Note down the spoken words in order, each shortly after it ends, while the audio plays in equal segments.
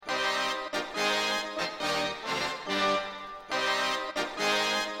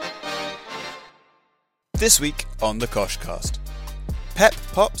This week on the Koshcast. Pep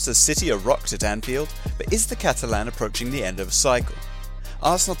pops as City are rocked at Anfield, but is the Catalan approaching the end of a cycle?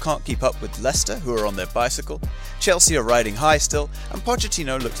 Arsenal can't keep up with Leicester, who are on their bicycle, Chelsea are riding high still, and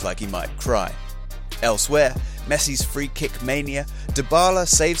Pochettino looks like he might cry. Elsewhere, Messi's free kick mania, Dybala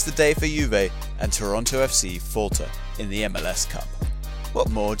saves the day for Juve, and Toronto FC falter in the MLS Cup.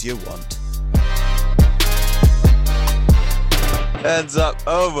 What more do you want? Hands up,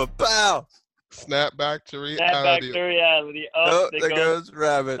 over, bow! Snap back to reality. Snap back to reality. Oh, there goes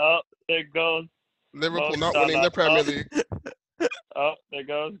Rabbit. Oh, there goes. Liverpool Mo not winning the Premier League. Oh, there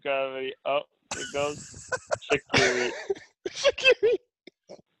goes gravity. Oh, there goes Shaqiri.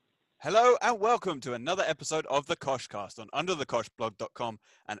 Hello and welcome to another episode of the Koshcast on underthekoshblog.com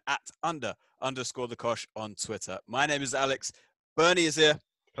and at _thekosh on Twitter. My name is Alex. Bernie is here.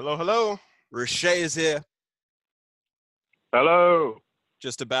 Hello, hello. Rashay is here. Hello.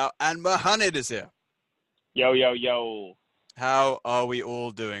 Just about. And Mohammed is here. Yo, yo, yo. How are we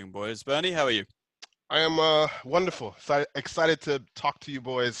all doing, boys? Bernie, how are you? I am wonderful. Excited to talk to you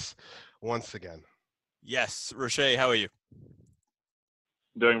boys once again. Yes. Rashay, how are you?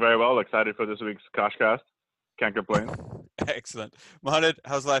 Doing very well. Excited for this week's Koshcast. Can't complain. Excellent. Mohammed,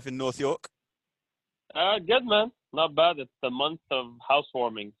 how's life in North York? Good, man. Not bad. It's the month of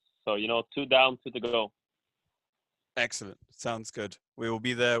housewarming. So, 2 down, 2 to go. Excellent. Sounds good. We will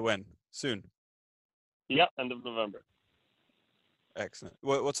be there when? Soon? Yeah, end of November. Excellent.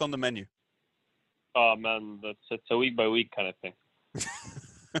 What's on the menu? Oh, man, it's a week-by-week kind of thing.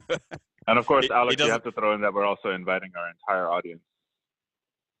 And of course, Alex, doesn't- you have to throw in that we're also inviting our entire audience.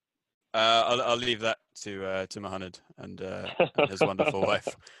 I'll leave that to Mohammed and his wonderful wife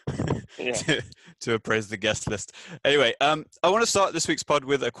Yeah. to appraise the guest list. Anyway, I want to start this week's pod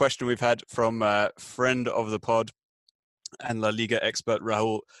with a question we've had from friend of the pod and La Liga expert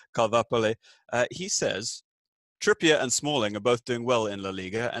Raul Calvapole. He says, Trippier and Smalling are both doing well in La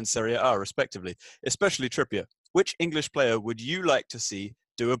Liga and Serie A respectively, especially Trippier. Which English player would you like to see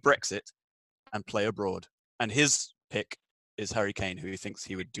do a Brexit and play abroad? And his pick is Harry Kane, who he thinks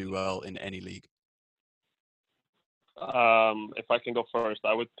he would do well in any league. If I can go first,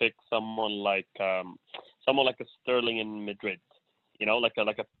 I would pick someone like a Sterling in Madrid. Like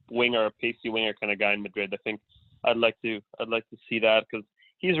a winger, a pacey winger kind of guy in Madrid. I think I'd like to see that because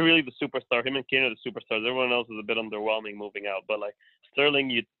he's really the superstar. Him and Kane are the superstars. Everyone else is a bit underwhelming moving out. But like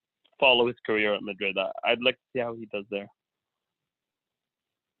Sterling, you'd follow his career at Madrid. I'd like to see how he does there.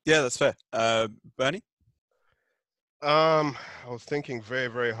 Yeah, that's fair. Bernie? I was thinking very,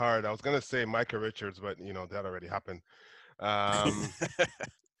 very hard. I was gonna say Micah Richards, but that already happened. I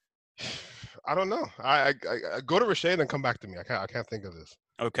don't know. I go to Rashay and come back to me. I can't think of this.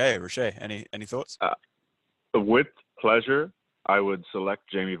 Okay, Rashay, any thoughts? With pleasure, I would select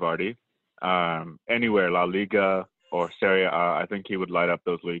Jamie Vardy. Anywhere, La Liga or Serie A, I think he would light up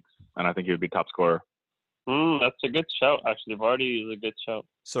those leagues, and I think he would be top scorer. That's a good shout, actually. Vardy is a good shout.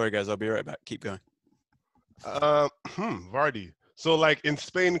 Sorry, guys, I'll be right back. Keep going. Vardy. So, like in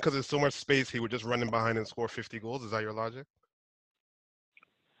Spain, because there's so much space, he would just run in behind and score 50 goals. Is that your logic?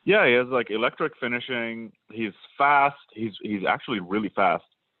 Yeah, he has like electric finishing. He's fast. He's actually really fast,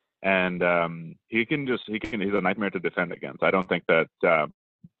 and he's a nightmare to defend against. I don't think that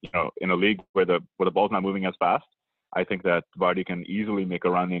in a league where the ball's not moving as fast, I think that Vardy can easily make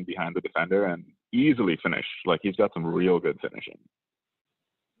a run in behind the defender and easily finish. Like he's got some real good finishing.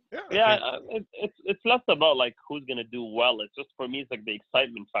 Yeah, it's less about like who's gonna do well. It's just for me, it's like the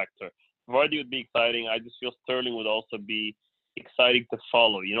excitement factor. Vardy would be exciting. I just feel Sterling would also be exciting to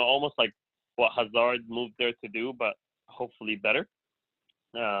follow. Almost like what Hazard moved there to do, but hopefully better.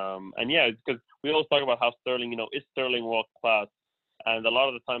 And yeah, it's because we always talk about how Sterling, is Sterling world class? And a lot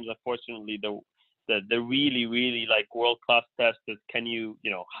of the times, unfortunately, the really, really like world class test is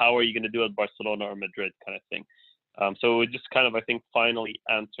how are you going to do at Barcelona or Madrid kind of thing. So we just kind of, I think, finally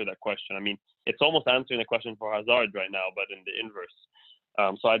answer that question. I mean, it's almost answering the question for Hazard right now, but in the inverse.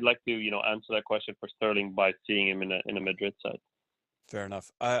 So I'd like to, answer that question for Sterling by seeing him in a Madrid side. Fair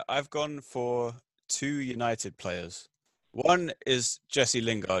enough. I've gone for 2 United players. One is Jesse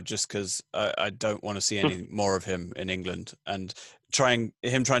Lingard, just because I don't want to see any more of him in England, and trying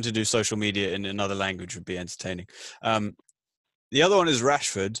to do social media in another language would be entertaining. The other one is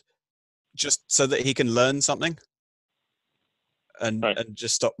Rashford, just so that he can learn something. And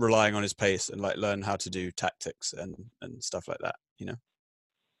just stop relying on his pace and like learn how to do tactics and stuff like that,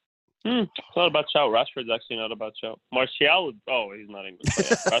 It's not a bad shout. Rashford's actually not a bad shout. Martial, he's not English.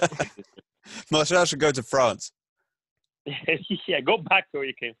 Martial should go to France. Yeah, go back to where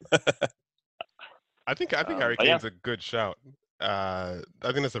you came from. I think Harry Kane's a good shout. I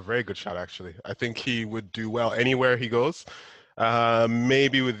think that's a very good shot, actually. I think he would do well anywhere he goes.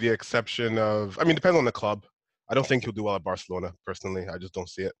 Maybe with the exception of, I mean, depends on the club. I don't think he'll do well at Barcelona, personally. I just don't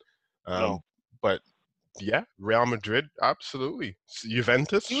see it. No. But yeah, Real Madrid, absolutely.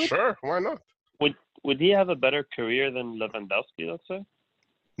 Juventus, He would- sure, why not? Would he have a better career than Lewandowski, let's say?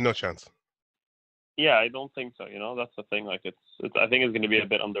 No chance. Yeah, I don't think so. That's the thing. Like, it's I think it's going to be a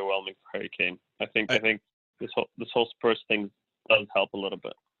bit underwhelming for Harry Kane. I think this whole Spurs thing does help a little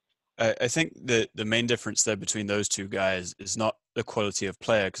bit. I think the main difference there between those two guys is not the quality of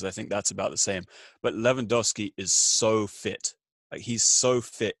player, because I think that's about the same. But Lewandowski is so fit. Like, he's so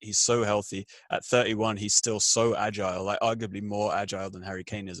fit. He's so healthy. At 31, he's still so agile, like arguably more agile than Harry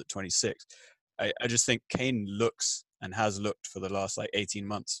Kane is at 26. I just think Kane looks and has looked for the last 18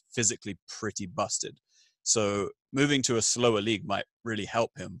 months physically pretty busted. So moving to a slower league might really help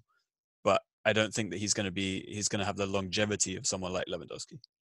him, but I don't think that he's going to have the longevity of someone like Lewandowski.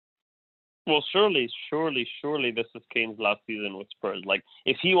 Well, surely this is Kane's last season with Spurs. Like,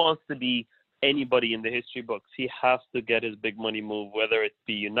 if he wants to be anybody in the history books, he has to get his big money move, whether it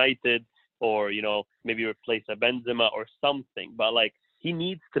be United or, maybe replace a Benzema or something. But he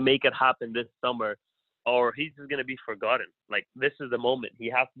needs to make it happen this summer, or he's just going to be forgotten. Like, this is the moment. He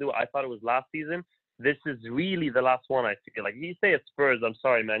has to do it. I thought it was last season. This is really the last one, I feel. Like, you say at Spurs, I'm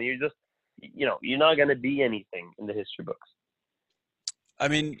sorry, man. You're just, you're not going to be anything in the history books. I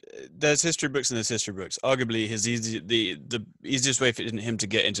mean, there's history books and there's history books. Arguably, the easiest way for him to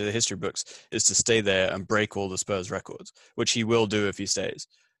get into the history books is to stay there and break all the Spurs records, which he will do if he stays.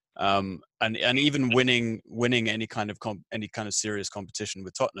 And even winning any kind of serious competition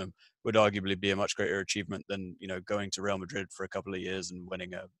with Tottenham would arguably be a much greater achievement than going to Real Madrid for a couple of years and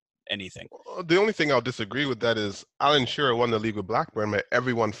winning anything. The only thing I'll disagree with that is Alan Shearer won the league with Blackburn, but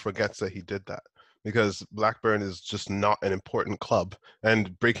everyone forgets that he did that, because Blackburn is just not an important club,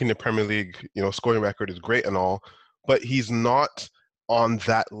 and breaking the Premier League, scoring record is great and all, but he's not on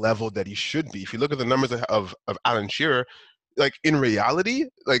that level that he should be. If you look at the numbers of Alan Shearer, like in reality,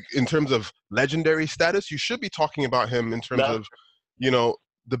 like in terms of legendary status, you should be talking about him in terms of,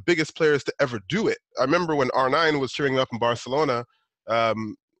 the biggest players to ever do it. I remember when R9 was tearing up in Barcelona,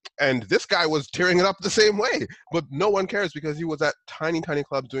 and this guy was tearing it up the same way, but no one cares because he was at tiny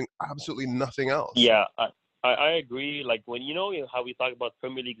clubs doing absolutely nothing else. Yeah, I agree. Like, when how we talk about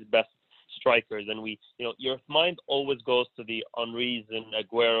Premier League's best strikers, and your mind always goes to the Henrys and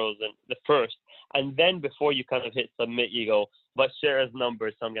Agueros and the first, and then before you kind of hit submit, you go, but Shearer's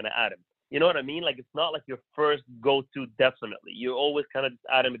numbers, so I'm going to add him. You know what I mean? Like, it's not like your first go-to, definitely. You always kind of just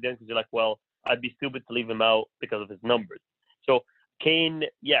add him again because you're like, well, I'd be stupid to leave him out because of his numbers. So Kane,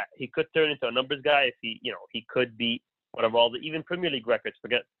 yeah, he could turn into a numbers guy if he could beat whatever, all the even Premier League records,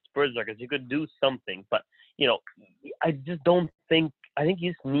 forget Spurs records. He could do something, but I just don't think. I think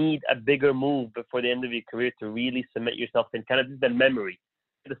you just need a bigger move before the end of your career to really cement yourself in kind of just the memory,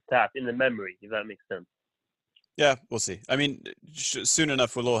 the stat in the memory, if that makes sense. Yeah, we'll see. I mean, soon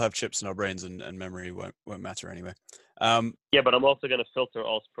enough, we'll all have chips in our brains, and memory won't matter anyway. Yeah, but I'm also going to filter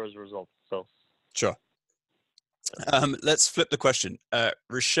all Spurs results. So sure. Let's flip the question.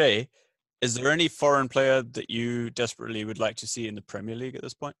 Riche, is there any foreign player that you desperately would like to see in the Premier League at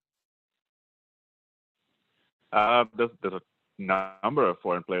this point? There's a number of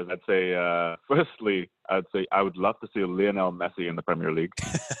foreign players. I'd say, firstly, I would love to see Lionel Messi in the Premier League.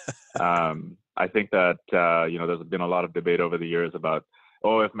 I think that there's been a lot of debate over the years about,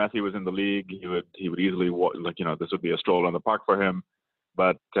 if Messi was in the league, he would easily this would be a stroll on the park for him.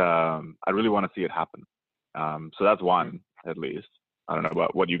 But I really want to see it happen. So that's one, at least. I don't know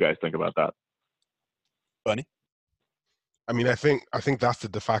about what you guys think about that. Bunny? I mean, I think that's the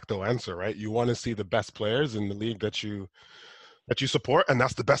de facto answer, right? You want to see the best players in the league that you support, and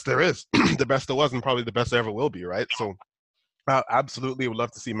that's the best there is, the best there was, and probably the best there ever will be, right? So, absolutely, would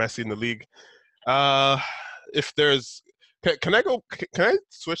love to see Messi in the league. If there's, can I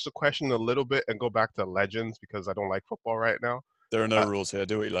switch the question a little bit and go back to legends, because I don't like football right now. There are no rules here.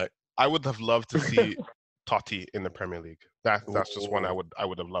 Do what you like. I would have loved to see Totti in the Premier League. That's just one I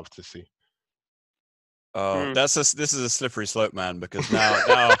would have loved to see. Oh, this is a slippery slope, man, because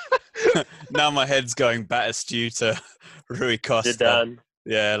now now my head's going Batistue to Rui Costa. Zidane.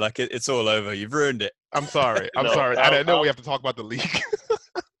 Yeah, like it's all over. You've ruined it. I'm sorry. Sorry. I didn't know we have to talk about the league.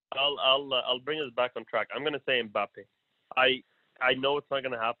 I'll bring us back on track. I'm gonna say Mbappe. I know it's not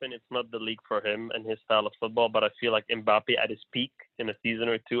gonna happen. It's not the league for him and his style of football, but I feel like Mbappe at his peak in a season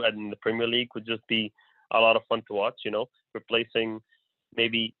or two and in the Premier League would just be a lot of fun to watch. Replacing,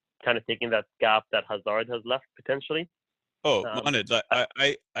 maybe kind of taking that gap that Hazard has left potentially. Oh, Mohamed, like,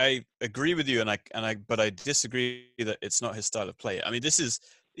 I agree with you, but I disagree that it's not his style of play. I mean, this is,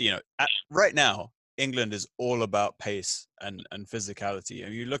 right now, England is all about pace and physicality.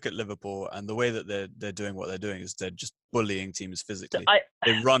 And you look at Liverpool and the way that they're doing what they're doing is they're just bullying teams physically.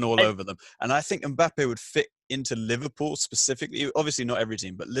 They run all over them. And I think Mbappe would fit into Liverpool specifically. Obviously not every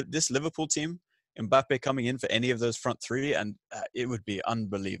team, but this Liverpool team, Mbappe coming in for any of those front three, and it would be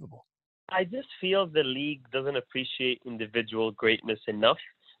unbelievable. I just feel the league doesn't appreciate individual greatness enough,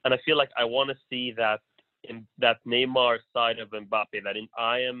 and I feel like I want to see that Neymar side of Mbappe.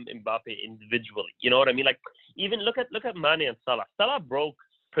 I am Mbappe individually. You know what I mean? Like, even look at Mane and Salah. Salah broke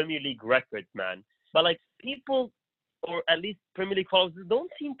Premier League records, man. But like, people, or at least Premier League followers, don't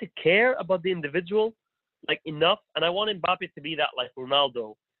seem to care about the individual like enough. And I want Mbappe to be that like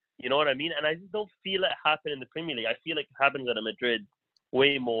Ronaldo. You know what I mean? And I just don't feel it happen in the Premier League. I feel like it happens at Madrid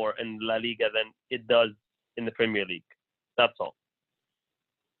way more in La Liga than it does in the Premier League. That's all.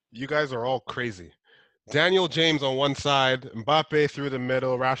 You guys are all crazy. Daniel James on one side, Mbappe through the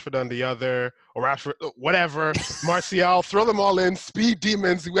middle, Rashford on the other, or Rashford, whatever, Martial, throw them all in, speed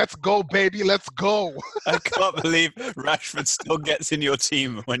demons, let's go, baby, let's go. I can't believe Rashford still gets in your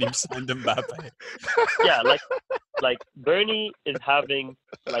team when you signed Mbappe. Yeah, like Bernie is having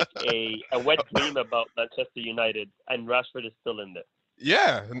like a wet dream about Manchester United, and Rashford is still in there.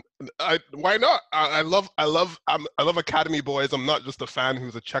 Yeah, why not? I love Academy boys. I'm not just a fan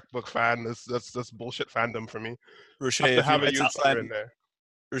who's a checkbook fan. That's bullshit fandom for me. Rocher, if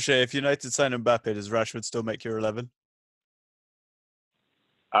United sign Mbappe, does Rashford still make your 11?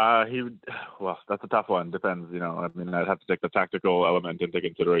 He would. Well, that's a tough one. Depends. I mean, I'd have to take the tactical element into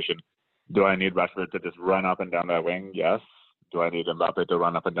consideration. Do I need Rashford to just run up and down that wing? Yes. Do I need Mbappe to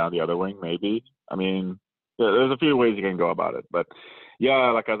run up and down the other wing? Maybe. I mean, there's a few ways you can go about it, but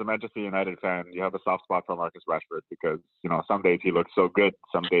yeah, like as a Manchester United fan, you have a soft spot for Marcus Rashford because some days he looks so good,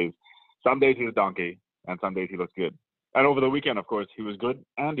 some days he's a donkey, and some days he looks good. And over the weekend, of course, he was good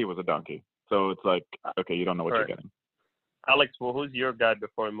and he was a donkey. So it's like, okay, you don't know what you're getting. Alex, well, who's your guy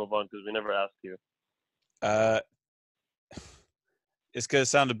before we move on? Because we never asked you. It's gonna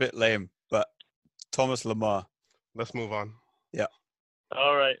sound a bit lame, but Thomas Lemar. Let's move on. Yeah.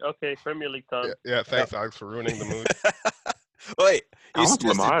 All right. Okay. Premier League time. Yeah. Thanks, Alex, for ruining the mood. Wait, Thomas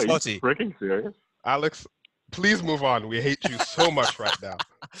Lemar, are you freaking serious? Alex, please move on. We hate you so much right now.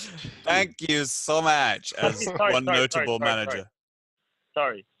 Thank you so much as one notable manager.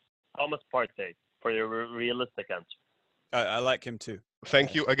 Sorry. Thomas Partey for your realistic answer. I like him too.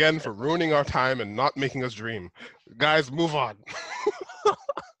 Thank you again for ruining our time and not making us dream. Guys, move on.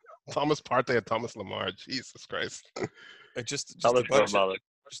 Thomas Partey and Thomas Lemar. Jesus Christ. Just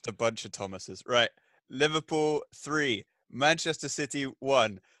a bunch of Thomases. Right. Liverpool 3, Manchester City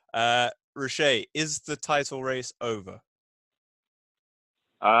 1. Rocher, is the title race over?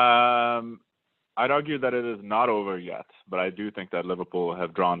 I'd argue that it is not over yet, but I do think that Liverpool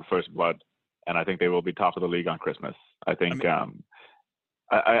have drawn first blood, and I think they will be top of the league on Christmas. I think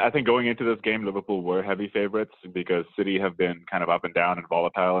I think going into this game, Liverpool were heavy favorites because City have been kind of up and down and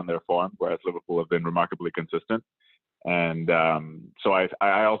volatile in their form, whereas Liverpool have been remarkably consistent. And so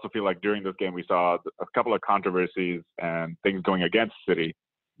I also feel like during this game we saw a couple of controversies and things going against City,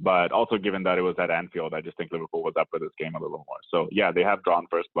 but also given that it was at Anfield, I just think Liverpool was up for this game a little more. So yeah, they have drawn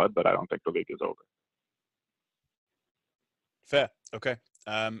first blood, but I don't think the league is over. Fair. Okay.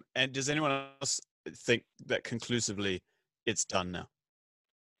 And does anyone else think that conclusively it's done now?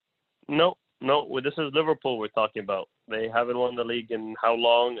 No. This is Liverpool we're talking about. They haven't won the league in how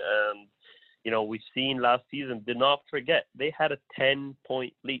long? And we've seen last season. Did not forget they had a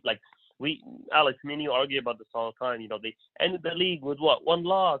 10-point lead. Like Alex, me and you argue about this all the time. They ended the league with one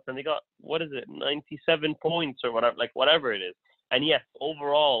loss, and they got 97 points or whatever, like whatever it is. And yes,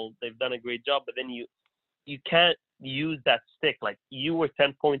 overall they've done a great job. But then you can't use that stick. Like you were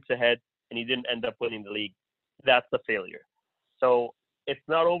 10 points ahead and you didn't end up winning the league. That's a failure. So it's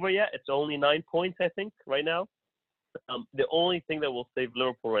not over yet. It's only 9 points, I think, right now. The only thing that will save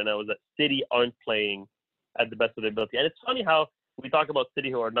Liverpool right now is that City aren't playing at the best of their ability. And it's funny how we talk about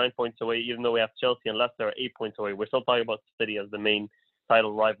City, who are 9 points away, even though we have Chelsea and Leicester are 8 points away. We're still talking about City as the main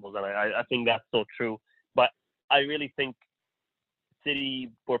title rivals, and I think that's so true. But I really think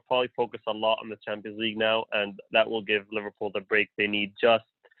City will probably focus a lot on the Champions League now, and that will give Liverpool the break they need just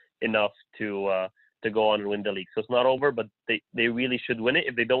enough to go on and win the league. So it's not over, but they really should win it.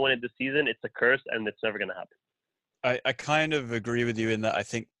 If they don't win it this season, it's a curse, and it's never going to happen. I kind of agree with you in that I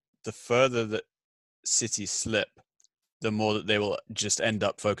think the further that City slip, the more that they will just end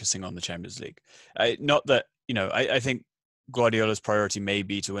up focusing on the Champions League. Not that, I think Guardiola's priority may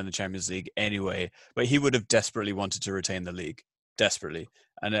be to win the Champions League anyway, but he would have desperately wanted to retain the league, desperately.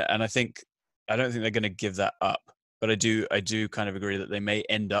 And I don't think they're going to give that up. But I do kind of agree that they may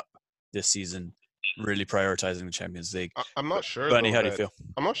end up this season really prioritizing the Champions League. I'm not sure. Bernie, though, how do you feel?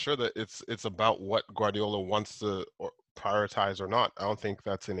 I'm not sure that it's about what Guardiola wants to prioritize or not. I don't think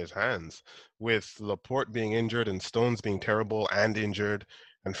that's in his hands. With Laporte being injured and Stones being terrible and injured,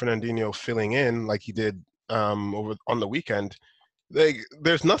 and Fernandinho filling in like he did over on the weekend,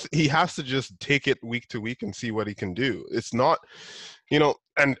 there's nothing. He has to just take it week to week and see what he can do. It's not,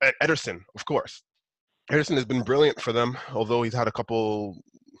 and Ederson, of course. Ederson has been brilliant for them, although he's had a couple,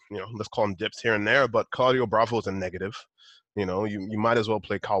 let's call him dips here and there. But Claudio Bravo is a negative. You might as well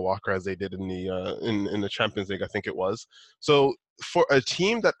play Kyle Walker as they did in the in the Champions League, I think it was. So for a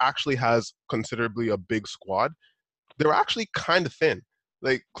team that actually has considerably a big squad, they're actually kind of thin.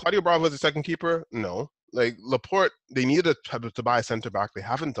 Like Claudio Bravo is a second keeper, no. Like Laporte, they needed to buy a center back. They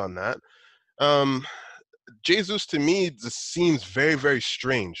haven't done that. Jesus to me just seems very, very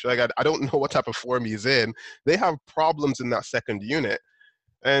strange. Like I don't know what type of form he's in. They have problems in that second unit.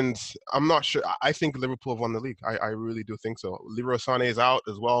 And I'm not sure. I think Liverpool have won the league. I really do think so. Leroy Sané is out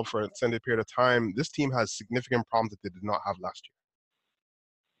as well for an extended period of time. This team has significant problems that they did not have last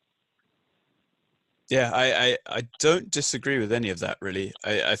year. Yeah, I don't disagree with any of that, really.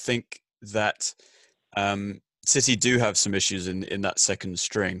 I think that City do have some issues in that second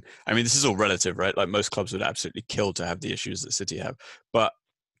string. I mean, this is all relative, right? Like most clubs would absolutely kill to have the issues that City have. But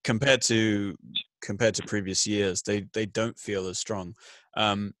compared to previous years, they don't feel as strong.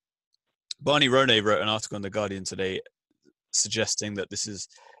 Barney Ronay wrote an article in The Guardian today suggesting that this is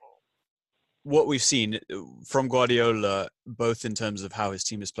what we've seen from Guardiola, both in terms of how his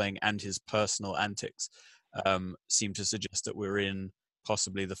team is playing and his personal antics, seem to suggest that we're in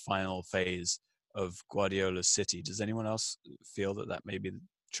possibly the final phase of Guardiola's City. Does anyone else feel that may be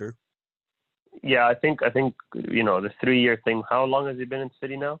true? Yeah, I think the 3-year thing. How long has he been in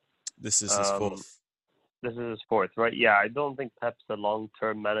City now? This is his fourth. This is his fourth, right? Yeah, I don't think Pep's a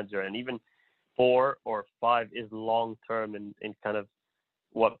long-term manager, and even 4 or 5 is long-term in kind of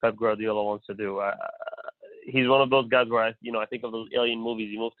what Pep Guardiola wants to do. He's one of those guys where I think of those alien movies.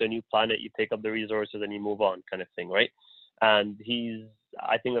 You move to a new planet, you take up the resources, and you move on, kind of thing, right? And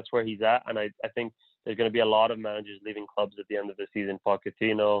I think that's where he's at, and I think there's going to be a lot of managers leaving clubs at the end of the season.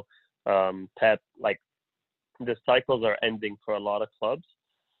 Pochettino, Pep, like the cycles are ending for a lot of clubs.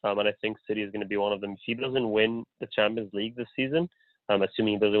 And I think City is going to be one of them. If he doesn't win the Champions League this season,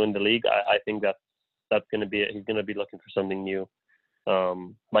 assuming he doesn't win the league, I think that's going to be it. He's going to be looking for something new.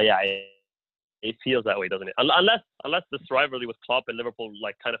 But yeah, it feels that way, doesn't it? Unless this rivalry with Klopp and Liverpool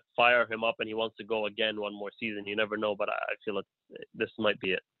like kind of fire him up and he wants to go again one more season. You never know, but I feel like this might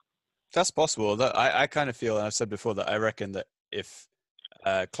be it. That's possible. That I kind of feel, and I've said before, that I reckon that if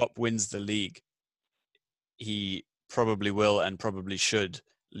Klopp wins the league, he probably will and probably should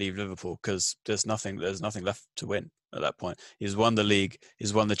leave Liverpool because there's nothing left to win at that point. He's won the league.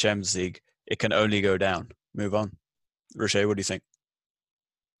 He's won the Champions League. It can only go down. Move on. Rocher, what do you think?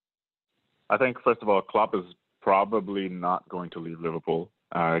 I think, first of all, Klopp is probably not going to leave Liverpool.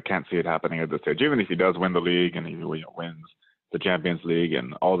 I can't see it happening at this stage. Even if he does win the league and he wins the Champions League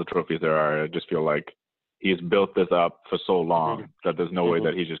and all the trophies there are, I just feel like he's built this up for so long that there's no way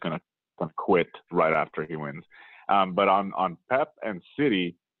that he's just going to quit right after he wins. But on Pep and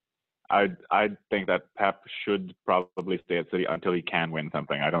City, I think that Pep should probably stay at City until he can win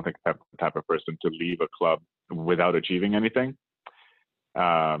something. I don't think Pep's the type of person to leave a club without achieving anything.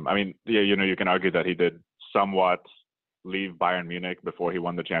 I mean, yeah, you can argue that he did somewhat leave Bayern Munich before he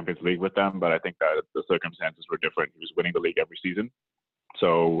won the Champions League with them, but I think that the circumstances were different. He was winning the league every season.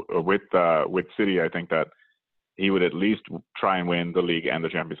 So with City, I think that he would at least try and win the league and the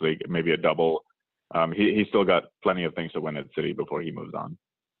Champions League, maybe a double. He's still got plenty of things to win at City before he moves on.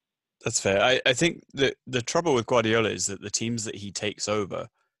 That's fair. I think the trouble with Guardiola is that the teams that he takes over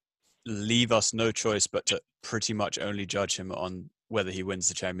leave us no choice but to pretty much only judge him on whether he wins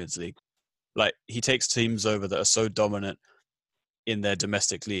the Champions League. Like, he takes teams over that are so dominant in their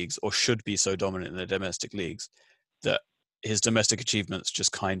domestic leagues, or should be so dominant in their domestic leagues, that his domestic achievements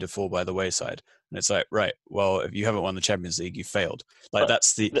just kind of fall by the wayside. And it's like, right, well, if you haven't won the Champions League, you failed. Like,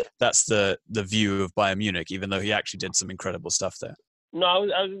 that's the view of Bayern Munich, even though he actually did some incredible stuff there. No, I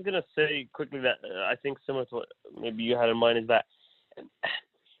was just going to say quickly that I think similar to what maybe you had in mind is that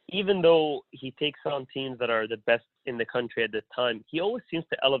even though he takes on teams that are the best in the country at the time, he always seems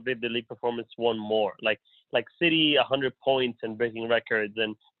to elevate the league performance one more. Like City, 100 points and breaking records,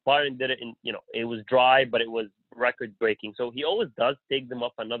 and Bayern did it in, it was dry, but it was record breaking. So he always does take them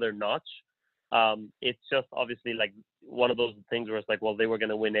up another notch. It's just obviously like one of those things where it's like, well, they were going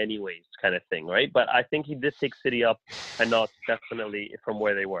to win anyways kind of thing, right? But I think he did take City up a notch, definitely, from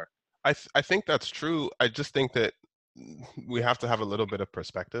where they were. I think that's true. I just think that we have to have a little bit of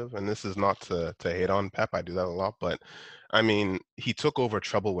perspective, and this is not to hate on Pep. I do that a lot, but I mean, he took over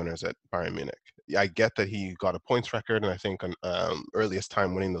treble winners at Bayern Munich. I get that he got a points record, and I think an earliest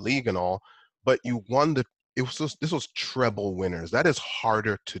time winning the league and all, but you won this was treble winners. That is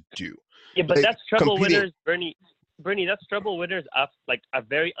harder to do. Yeah, but that's treble winners, Bernie. That's treble winners of like a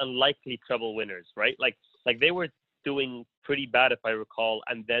very unlikely treble winners, right? Like they were doing pretty bad, if I recall,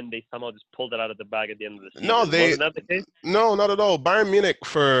 and then they somehow just pulled it out of the bag at the end of the season. Wasn't that the case? No, not at all. Bayern Munich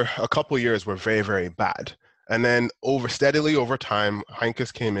for a couple of years were very, very bad. And then steadily over time,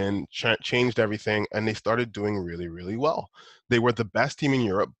 Heynckes came in, changed everything, and they started doing really, really well. They were the best team in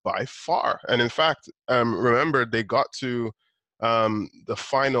Europe by far. And in fact, remember, they got to the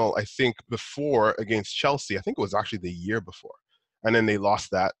final, I think, before against Chelsea. I think it was actually the year before. And then they lost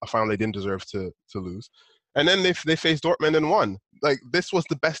that, a final they didn't deserve to lose. And then they faced Dortmund and won. Like, this was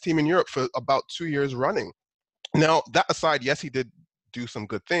the best team in Europe for about 2 years running. Now, that aside, yes, he did do some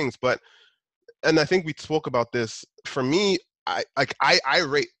good things, and I think we spoke about this. For me, I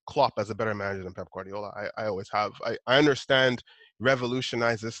rate Klopp as a better manager than Pep Guardiola. I always have. I understand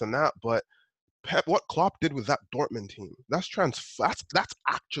revolutionize this and that, but what Klopp did with that Dortmund team, that's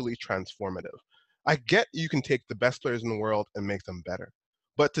actually transformative. I get you can take the best players in the world and make them better.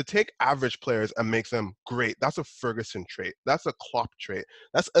 But to take average players and make them great, that's a Ferguson trait. That's a Klopp trait.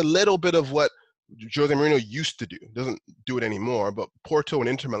 That's a little bit of what Jose Mourinho used to do. Doesn't do it anymore, but Porto and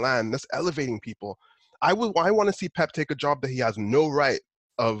Inter Milan, that's elevating people. I want to see Pep take a job that he has no right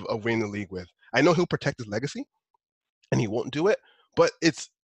of winning the league with. I know he'll protect his legacy, and he won't do it,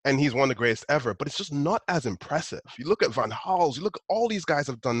 and he's one of the greatest ever, but it's just not as impressive. You look at Van Gaal, you look at all these guys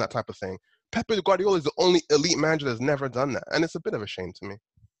have done that type of thing. Pep Guardiola is the only elite manager that's never done that, and it's a bit of a shame to me.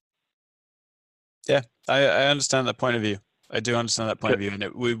 Yeah, I understand that point of view. I do understand that point of view, and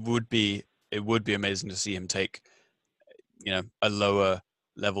it would be amazing to see him take, a lower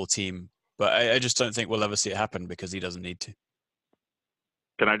level team. But I just don't think we'll ever see it happen because he doesn't need to.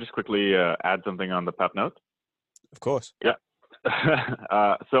 Can I just quickly add something on the Pep note? Of course. Yeah.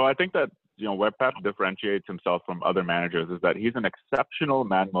 So I think that where Pep differentiates himself from other managers is that he's an exceptional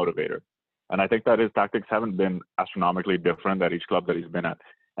man motivator. And I think that his tactics haven't been astronomically different at each club that he's been at.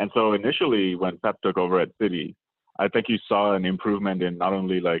 And so initially when Pep took over at City, I think you saw an improvement in not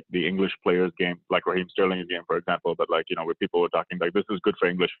only like the English players game, like Raheem Sterling's game, for example, but like, where people were talking like, this is good for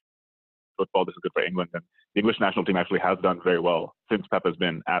English football, this is good for England. And the English national team actually has done very well since Pep has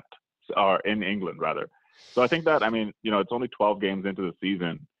been in England rather. So I think that, it's only 12 games into the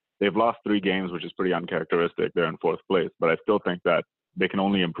season. They've lost 3 games, which is pretty uncharacteristic. They're in 4th place, but I still think that they can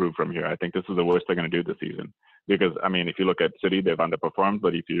only improve from here. I think this is the worst they're going to do this season. Because, if you look at City, they've underperformed.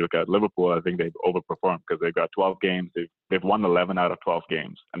 But if you look at Liverpool, I think they've overperformed because they've got 12 games. They've won 11 out of 12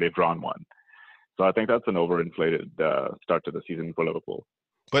 games, and they've drawn 1. So I think that's an overinflated start to the season for Liverpool.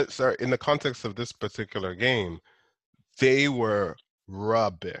 But, sir, in the context of this particular game, they were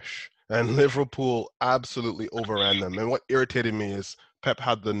rubbish. And Liverpool absolutely overran them. And what irritated me is Pep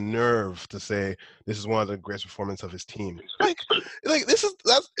had the nerve to say this is one of the greatest performances of his team.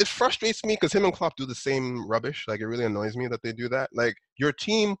 It frustrates me because him and Klopp do the same rubbish. Like, it really annoys me that they do that. Like, your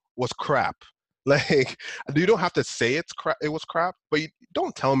team was crap. Like, you don't have to say it was crap, but you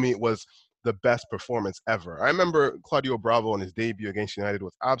don't tell me it was the best performance ever. I remember Claudio Bravo in his debut against United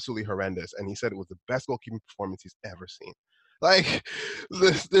was absolutely horrendous, and he said it was the best goalkeeping performance he's ever seen. Like,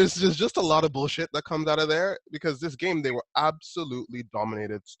 there's just a lot of bullshit that comes out of there because this game, they were absolutely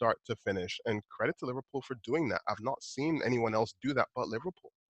dominated start to finish. And credit to Liverpool for doing that. I've not seen anyone else do that but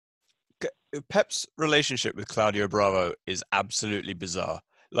Liverpool. Pep's relationship with Claudio Bravo is absolutely bizarre.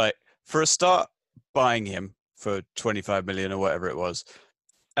 Like, for a start, buying him for 25 million or whatever it was.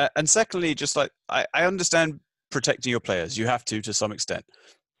 And secondly, just like, I understand protecting your players. You have to some extent.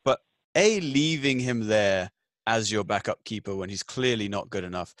 But leaving him there as your backup keeper when he's clearly not good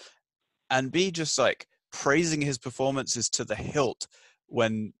enough, and B, just like praising his performances to the hilt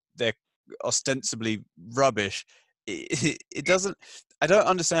when they're ostensibly rubbish. It doesn't, I don't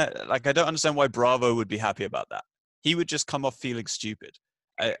understand why Bravo would be happy about that. He would just come off feeling stupid.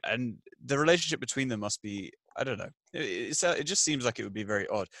 And the relationship between them must be, I don't know. It just seems like it would be very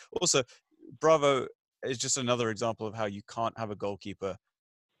odd. Also, Bravo is just another example of how you can't have a goalkeeper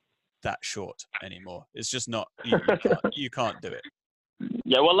that short anymore. It's just not, you can't do it.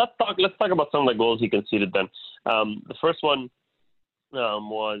 Yeah, well, let's talk about some of the goals he conceded then. The first one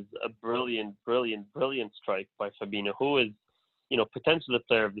was a brilliant strike by Fabinho, who is potentially the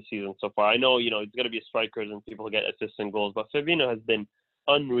player of the season so far. I know, it's going to be strikers and people who get assists and goals, but Fabinho has been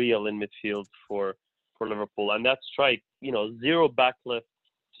unreal in midfield for Liverpool. And that strike, zero backlift,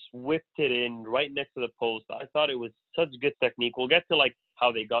 just whipped it in right next to the post. I thought it was such good technique. We'll get to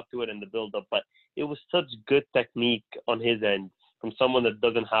how they got to it in the build-up, but it was such good technique on his end from someone that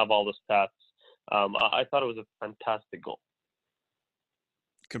doesn't have all the stats. I thought it was a fantastic goal.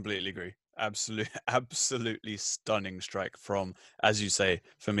 Completely agree. Absolutely stunning strike from, as you say,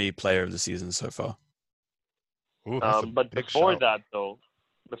 for me, player of the season so far. Ooh, but before that,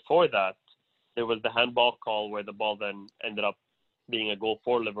 there was the handball call where the ball then ended up being a goal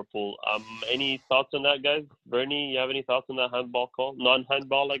for Liverpool. Any thoughts on that, guys? Bernie, you have any thoughts on that handball call?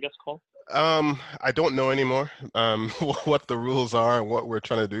 Non-handball, I guess, call? I don't know anymore what the rules are and what we're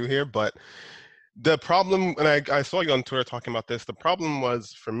trying to do here, but the problem, and I saw you on Twitter talking about this, the problem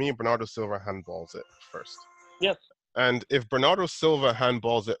was, for me, Bernardo Silva handballs it first. Yes. And if Bernardo Silva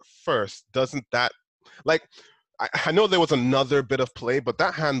handballs it first, doesn't that, I know there was another bit of play, but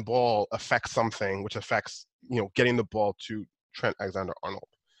that handball affects something, which affects, getting the ball to Trent Alexander-Arnold.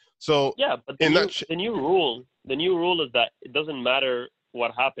 So yeah, but the new rule is that it doesn't matter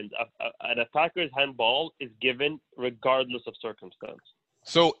what happens. An attacker's handball is given regardless of circumstance.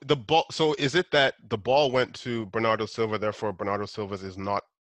 So the ball. So is it that the ball went to Bernardo Silva, therefore Bernardo Silva's is not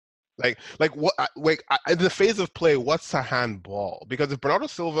like what? Wait, in the phase of play, what's a handball? Because if Bernardo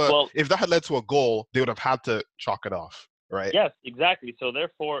Silva, if that had led to a goal, they would have had to chalk it off, right? Yes, exactly. So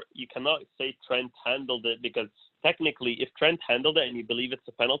therefore, you cannot say Trent handled it, because technically, if Trent handled it and you believe it's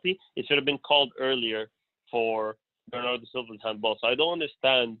a penalty, it should have been called earlier for Bernardo Silva's handball. So I don't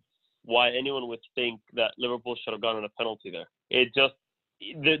understand why anyone would think that Liverpool should have gotten a penalty there. It just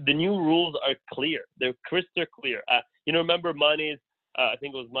the new rules are clear. They're crystal clear. Remember Mane's, I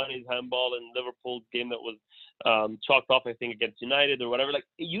think it was Mane's handball in Liverpool's game that was chalked off, I think, against United or whatever. Like,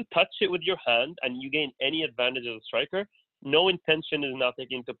 you touch it with your hand and you gain any advantage as a striker. No intention is now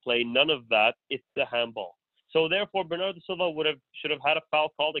taken into play. None of that. It's the handball. So therefore, Bernardo Silva should have had a foul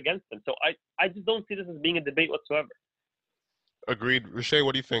called against him. So I just don't see this as being a debate whatsoever. Agreed. Riche,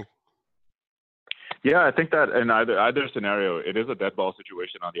 what do you think? Yeah, I think that in either scenario, it is a dead ball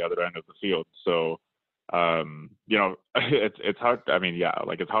situation on the other end of the field. So, it's hard. I mean, yeah,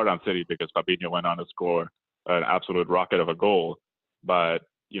 it's hard on City because Fabinho went on to score an absolute rocket of a goal. But,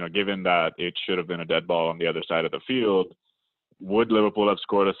 given that it should have been a dead ball on the other side of the field, would Liverpool have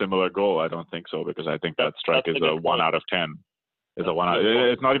scored a similar goal? I don't think so, because I think that strike is a 1 out of 10. It's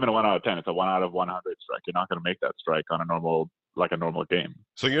not even a 1 out of 10. It's a 1 out of 100 strike. You're not going to make that strike on a normal game.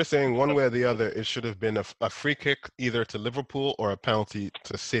 So you're saying one way or the other, it should have been a free kick either to Liverpool or a penalty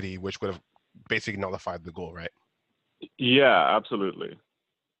to City, which would have basically nullified the goal, right? Yeah, absolutely.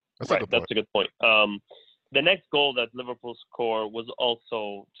 That's a good point. The next goal that Liverpool scored was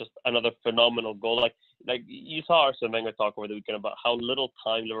also just another phenomenal goal. Like you saw Arsene Wenger talk over the weekend about how little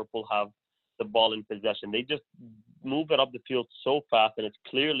time Liverpool have the ball in possession. They just move it up the field so fast, and it's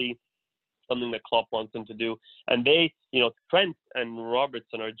clearly something that Klopp wants them to do. And they, Trent and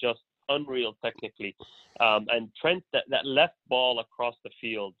Robertson are just unreal technically. And Trent, that left ball across the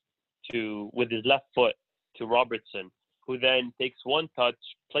field with his left foot to Robertson, who then takes one touch,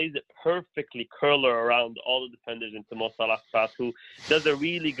 plays it perfectly curler around all the defenders into Mo Salah's pass, who does a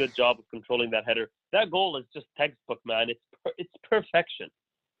really good job of controlling that header. That goal is just textbook, man. It's perfection.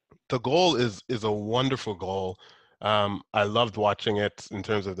 The goal is a wonderful goal. I loved watching it in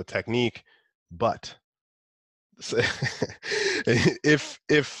terms of the technique, but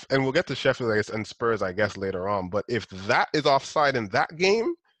if and we'll get to Sheffield and Spurs, I guess, later on, but if that is offside in that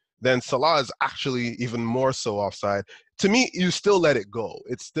game, then Salah is actually even more so offside. To me, you still let it go.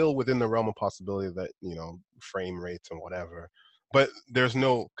 It's still within the realm of possibility that, frame rates and whatever, but there's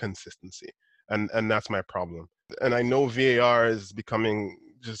no consistency. And that's my problem. And I know VAR is becoming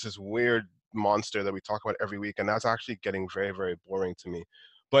just this weird monster that we talk about every week, and that's actually getting very, very boring to me.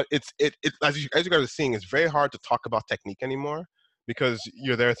 But it's as you guys are seeing, it's very hard to talk about technique anymore because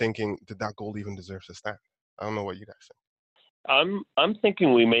you're there thinking, did that goal even deserve to stand? I don't know what you guys think. I'm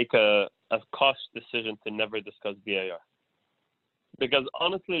thinking we make a cost decision to never discuss VAR, because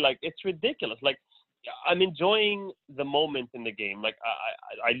honestly, it's ridiculous. I'm enjoying the moment in the game.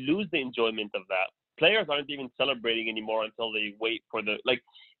 I lose the enjoyment of that. Players aren't even celebrating anymore until they wait for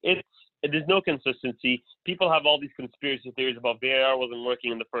there's no consistency. People have all these conspiracy theories about VAR wasn't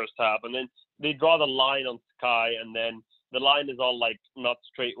working in the first half, and then they draw the line on Sky, and then the line is all not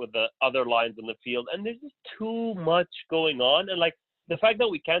straight with the other lines on the field, and there's just too much going on. And the fact that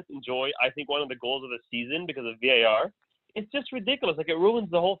we can't enjoy, I think, one of the goals of the season because of VAR, it's just ridiculous. It ruins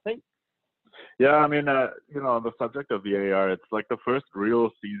the whole thing. Yeah, I mean, on the subject of VAR, it's like the first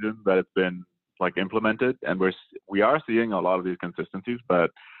real season that it's been like implemented, and we are seeing a lot of these consistencies. But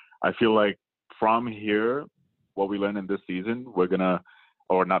I feel like from here, what we learn in this season, we're gonna,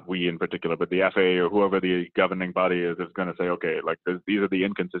 or not we in particular, but the FA or whoever the governing body is gonna say, okay, like these are the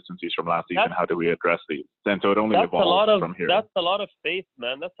inconsistencies from last season. How do we address these? And so it only evolves from here. That's a lot of faith,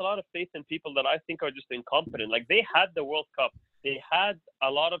 man. That's a lot of faith in people that I think are just incompetent. Like they had the World Cup, they had a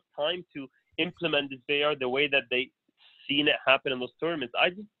lot of time to implement this VAR the way that they seen it happen in those tournaments. I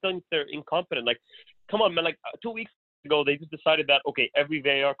just think they're incompetent. Like, come on, man. Like 2 weeks ago, they just decided that, okay, every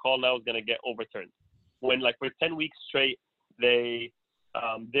VAR call now is going to get overturned. When like for 10 weeks straight, they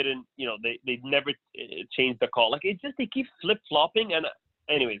didn't, they never changed the call. Like they keep flip-flopping. And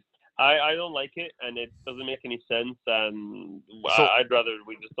anyways, I don't like it, and it doesn't make any sense. And I'd rather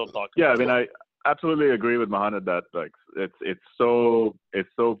we just don't talk about it. I mean, I absolutely agree with Mohamed that like it's so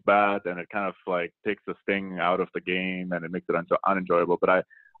bad, and it kind of like takes the sting out of the game, and it makes it unenjoyable. But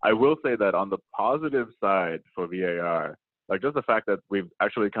I will say that on the positive side for VAR, like just the fact that we've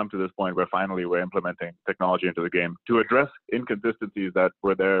actually come to this point where finally we're implementing technology into the game to address inconsistencies that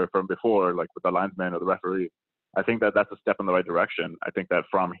were there from before, like with the linesman or the referee. I think that that's a step in the right direction. I think that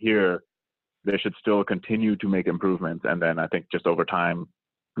from here, they should still continue to make improvements, and then I think just over time,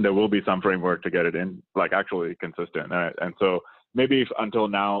 there will be some framework to get it in, like actually consistent. And so maybe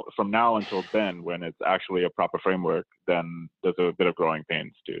from now until then, when it's actually a proper framework, then there's a bit of growing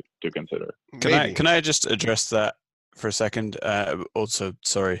pains to consider. Can I just address that for a second? Also,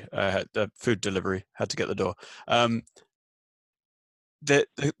 sorry, I had food delivery, had to get the door. The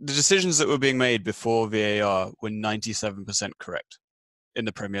decisions that were being made before VAR were 97% correct in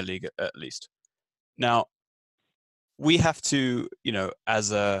the Premier League, at least. Now, we have to,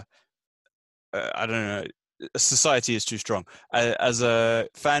 as I don't know, society is too strong. As a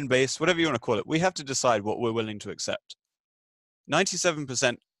fan base, whatever you want to call it, we have to decide what we're willing to accept.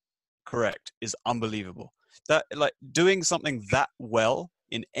 97% correct is unbelievable. That, like, doing something that well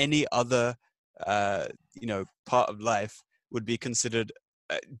in any other, part of life would be considered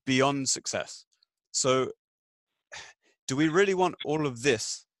beyond success. So, do we really want all of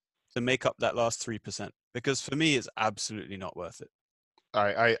this to make up that last 3%? Because for me, it's absolutely not worth it.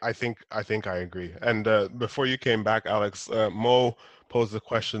 I think I agree. And before you came back, Alex, Mo posed the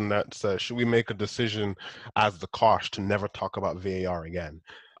question that says, should we make a decision as the Kosh to never talk about VAR again?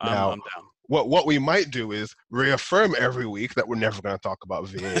 Now, I'm down. What we might do is reaffirm every week that we're never going to talk about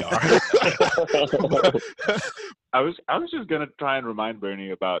VAR. I was just going to try and remind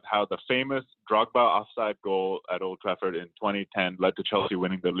Bernie about how the famous Drogba offside goal at Old Trafford in 2010 led to Chelsea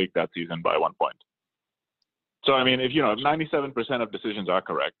winning the league that season by 1 point. So, I mean, if 97% of decisions are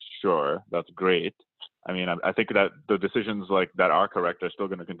correct, sure, that's great. I mean, I think that the decisions like that are correct are still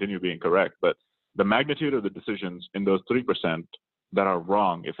going to continue being correct. But the magnitude of the decisions in those 3% that are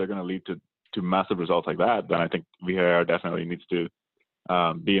wrong, if they're going to lead to massive results like that, then I think VAR definitely needs to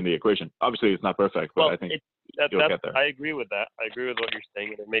be in the equation. Obviously, it's not perfect, but I think you'll get there. I agree with that. I agree with what you're saying,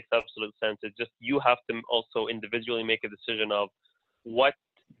 and it makes absolute sense. It's just you have to also individually make a decision of what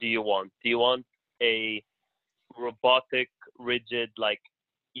do you want? Do you want a robotic, rigid,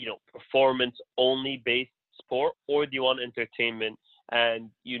 performance-only based sport, or do you want entertainment? And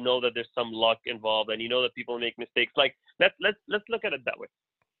that there's some luck involved, and that people make mistakes. Like let's look at it that way.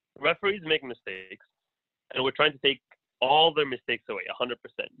 Referees make mistakes, and we're trying to take all their mistakes away, 100%.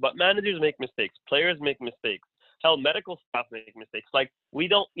 But managers make mistakes, players make mistakes. Hell, medical staff make mistakes. Like we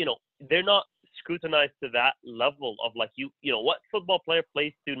don't, they're not scrutinized to that level of what football player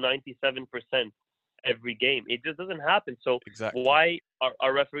plays to 97% every game. It just doesn't happen. So exactly. Why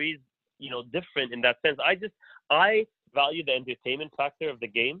are referees, different in that sense? I value the entertainment factor of the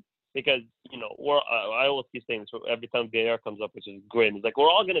game because, I always keep saying this every time VAR comes up, which is grim. It's like, we're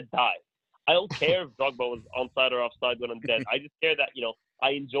all going to die. I don't care if Drogba was onside or offside when I'm dead. I just care that,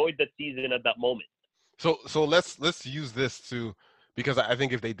 I enjoyed the season at that moment. So let's use this to, because I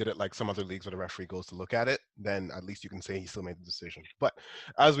think if they did it like some other leagues where the referee goes to look at it, then at least you can say he still made the decision. But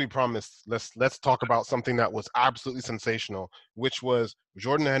as we promised, let's talk about something that was absolutely sensational, which was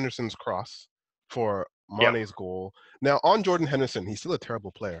Jordan Henderson's cross for Mane's goal. Now, on Jordan Henderson, he's still a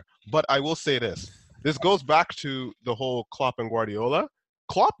terrible player. But I will say this. This goes back to the whole Klopp and Guardiola.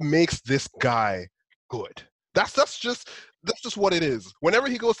 Klopp makes this guy good. That's just what it is. Whenever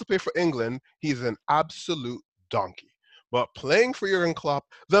he goes to play for England, he's an absolute donkey. But playing for Jurgen Klopp,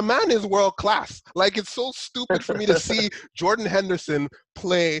 the man is world class. Like, it's so stupid for me to see Jordan Henderson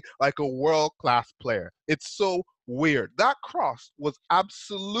play like a world class player. It's so weird. That cross was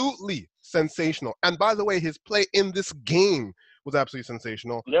absolutely sensational. And by the way, his play in this game was absolutely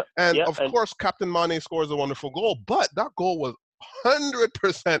sensational. Yep. And Yeah, of course, Captain Mane scores a wonderful goal, but that goal was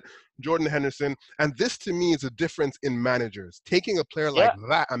 100% Jordan Henderson. And this to me is a difference in managers, taking a player like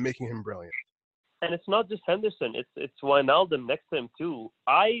that and making him brilliant. And it's not just Henderson, it's Wijnaldum next to him too.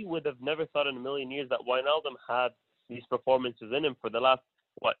 I would have never thought in a million years that Wijnaldum had these performances in him for the last,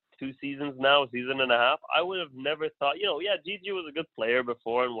 2 seasons now, season and a half. I would have never thought, Gigi was a good player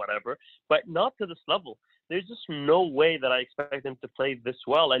before and whatever, but not to this level. There's just no way that I expect him to play this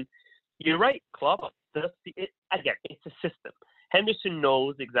well. And you're right, Klopp, again, it's a system. Henderson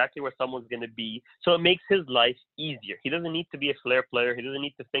knows exactly where someone's going to be, so it makes his life easier. He doesn't need to be a flair player. He doesn't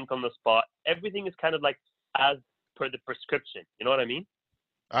need to think on the spot. Everything is kind of like as per the prescription. You know what I mean?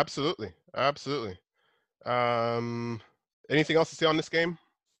 Absolutely. Anything else to say on this game?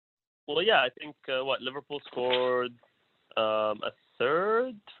 Well, yeah, I think, Liverpool scored a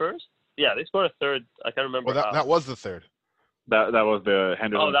third first? Yeah, they scored a third. I can't remember. Well, that was the third. That was the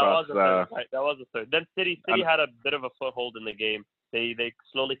Henderson. Oh, that was the third. Right, that was the third. Then City had a bit of a foothold in the game. They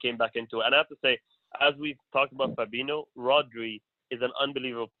slowly came back into it. And I have to say, as we've talked about Fabinho, Rodri is an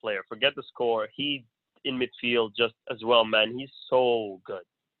unbelievable player. Forget the score. He in midfield just as well, man. He's so good.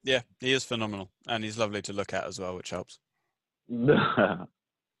 Yeah, he is phenomenal, and he's lovely to look at as well, which helps.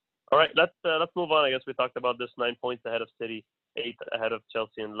 All right, let's move on. I guess we talked about this 9 points ahead of City, 8 ahead of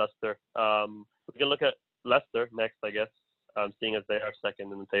Chelsea and Leicester. We can look at Leicester next, I guess, seeing as they are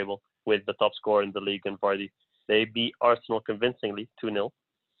second in the table with the top scorer in the league and Vardy. They beat Arsenal convincingly, 2-0.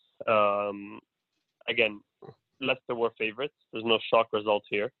 Again, Leicester were favourites. There's no shock result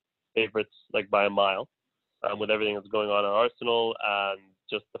here. Favourites like by a mile, with everything that's going on at Arsenal and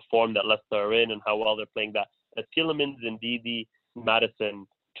just the form that Leicester are in and how well they're playing. That Tielemans, Ndidi, Maddison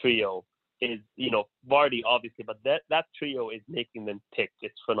trio is, Vardy obviously, but that trio is making them tick.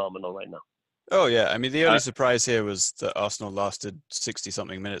 It's phenomenal right now. Oh yeah, I mean the only surprise here was that Arsenal lasted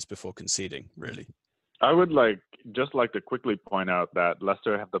 60-something minutes before conceding. Really, I would like to quickly point out that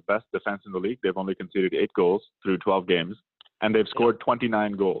Leicester have the best defense in the league. They've only conceded 8 goals through 12 games, and they've scored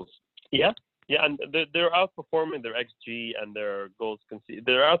 29 goals. Yeah, and they're outperforming their XG and their goals conceded.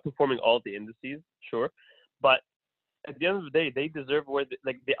 They're outperforming all the indices, sure, but at the end of the day, they deserve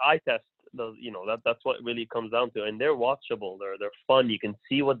the eye test. That's what it really comes down to, and they're watchable. They're fun. You can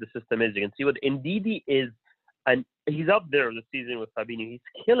see what the system is. You can see what Ndidi is, and he's up there this season with Fabinho. He's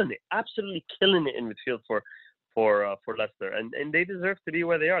killing it, absolutely killing it in midfield for Leicester, and they deserve to be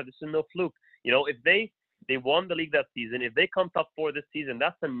where they are. This is no fluke. If they won the league that season, if they come top 4 this season,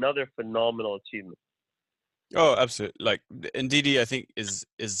 that's another phenomenal achievement. Oh, absolutely. Like Ndidi, I think is.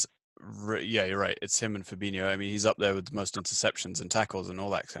 Yeah, you're right. It's him and Fabinho. I mean, he's up there with the most interceptions and tackles and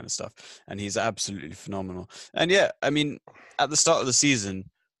all that kind of stuff. And he's absolutely phenomenal. And yeah, I mean, at the start of the season,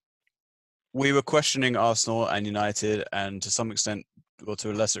 we were questioning Arsenal and United and to some extent, or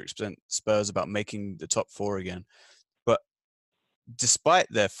to a lesser extent, Spurs about making the top 4 again. But despite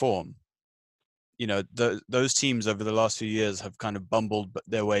their form, those teams over the last few years have kind of bumbled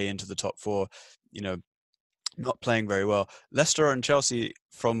their way into the top 4, not playing very well. Leicester and Chelsea,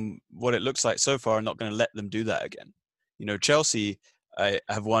 from what it looks like so far, are not going to let them do that again. Chelsea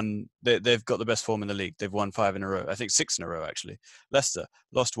have won. They've got the best form in the league. They've won 5 in a row. I think 6 in a row, actually. Leicester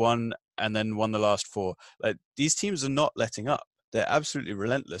lost 1 and then won the last 4. Like, these teams are not letting up. They're absolutely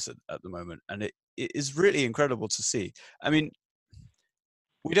relentless at the moment. And it is really incredible to see. I mean,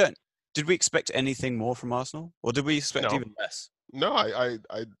 did we expect anything more from Arsenal? Or did we expect even less? No,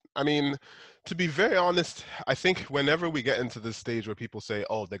 I mean, to be very honest, I think whenever we get into this stage where people say,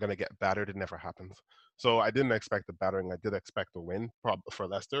 oh, they're going to get battered, it never happens. So I didn't expect the battering. I did expect a win for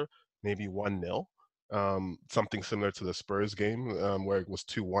Leicester, maybe 1-0, something similar to the Spurs game where it was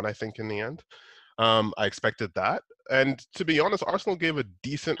 2-1, I think, in the end. I expected that. And to be honest, Arsenal gave a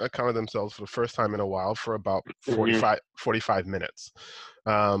decent account of themselves for the first time in a while for about 45 minutes.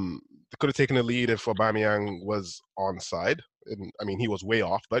 They could have taken the lead if Aubameyang was onside. And, I mean, he was way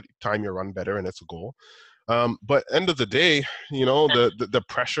off, but time your run better and it's a goal. But end of the day, the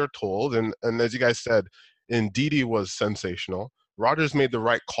pressure told. And as you guys said, Ndidi was sensational. Rodgers made the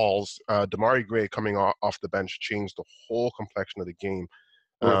right calls. Damari Gray coming off the bench changed the whole complexion of the game.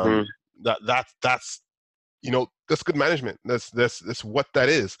 That's good management. That's what that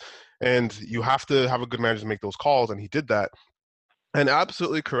is. And you have to have a good manager to make those calls, and he did that. And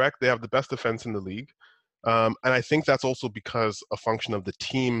absolutely correct, they have the best defense in the league. And I think that's also because a function of the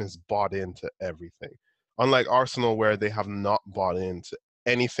team has bought into everything. Unlike Arsenal, where they have not bought into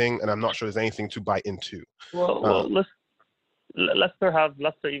anything, and I'm not sure there's anything to buy into. Well,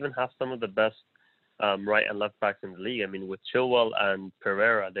 Leicester even have some of the best right and left backs in the league. I mean, with Chilwell and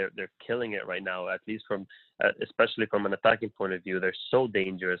Pereira, they're killing it right now. At least especially from an attacking point of view, they're so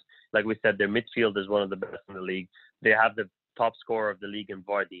dangerous. Like we said, their midfield is one of the best in the league. They have the top scorer of the league in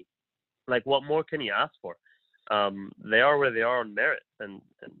Vardy. Like, what more can you ask for? They are where they are on merit, and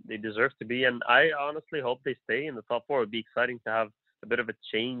they deserve to be. And I honestly hope they stay in the top four. It'd be exciting to have a bit of a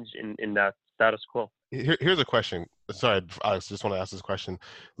change in that status quo. Here's a question. Sorry, Alex, just want to ask this question.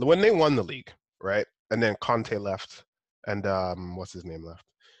 When they won the league, right, and then Conte left, and what's his name left?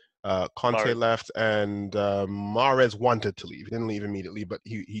 Conte left, and Mahrez wanted to leave. He didn't leave immediately, but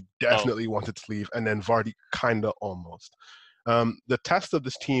he definitely wanted to leave, and then Vardy kind of almost. The test of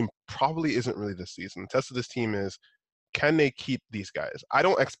this team probably isn't really this season. The test of this team is, can they keep these guys? I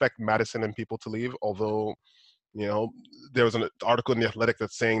don't expect Maddison and people to leave, although, there was an article in The Athletic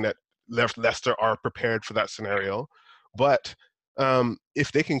that's saying that Leicester are prepared for that scenario. But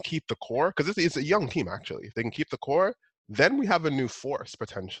if they can keep the core, because it's a young team, actually. If they can keep the core, then we have a new force,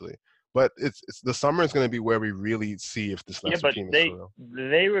 potentially. But it's the summer is going to be where we really see if this Leicester team is for real.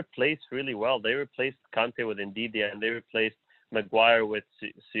 They replaced really well. They replaced Conte with Ndidi, and they replaced Maguire with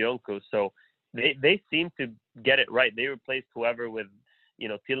Sionku. So they seem to get it right. They replaced whoever with,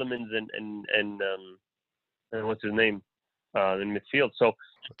 Tielemans and what's his name in midfield. So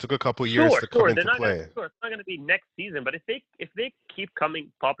it took a couple years to come into play. It's not going to be next season, but if they keep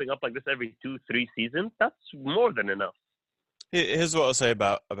popping up like this every 2-3 seasons, that's more than enough. Here's what I'll say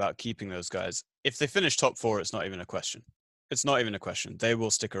about keeping those guys. If they finish top four, it's not even a question. It's not even a question. They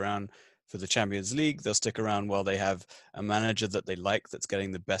will stick around for the Champions League. They'll stick around while they have a manager that they like, that's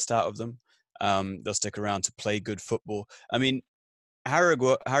getting the best out of them. They'll stick around to play good football. I mean, Harry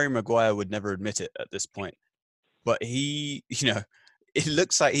Maguire would never admit it at this point, but he, it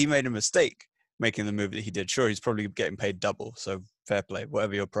looks like he made a mistake making the move that he did. Sure, he's probably getting paid double, so fair play,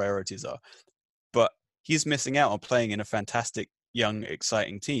 whatever your priorities are. But he's missing out on playing in a fantastic, young,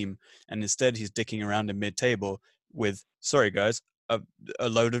 exciting team, and instead he's dicking around in mid-table with, sorry guys, a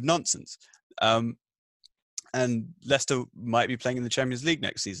load of nonsense. And Leicester might be playing in the Champions League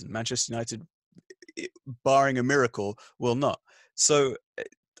next season. Manchester United, barring a miracle, will not. So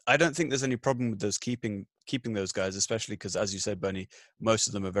I don't think there's any problem with those keeping those guys, especially because, as you said, Bernie, most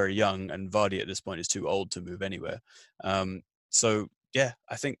of them are very young, and Vardy at this point is too old to move anywhere. So yeah,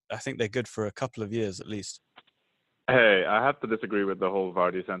 I think they're good for a couple of years at least. Hey, I have to disagree with the whole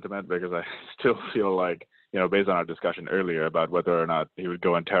Vardy sentiment, because I still feel like, based on our discussion earlier about whether or not he would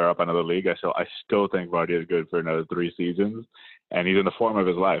go and tear up another league, I still think Vardy is good for another 3 seasons, and he's in the form of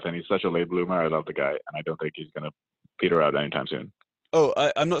his life, and he's such a late bloomer. I love the guy, and I don't think he's going to peter out anytime soon. Oh,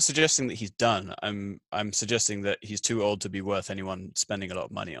 I'm not suggesting that he's done. I'm suggesting that he's too old to be worth anyone spending a lot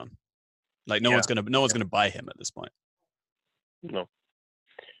of money on. Like no one's gonna buy him at this point. No.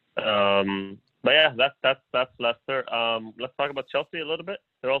 But yeah, that's Leicester. Let's talk about Chelsea a little bit.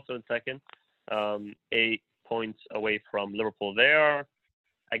 They're also in second, 8 points away from Liverpool. They are,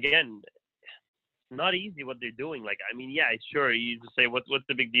 again, not easy what they're doing. Like, I mean, yeah, sure, you just say what's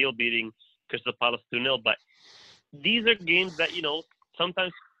the big deal beating Crystal Palace 2-0, but these are games that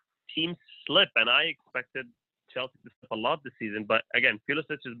sometimes teams slip, and I expected Chelsea to slip a lot this season. But again,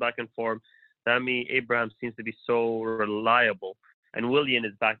 Pulisic is back in form. Tammy Abraham seems to be so reliable, and Willian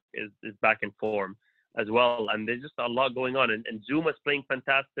is back in form as well. And there's just a lot going on. And Zuma's playing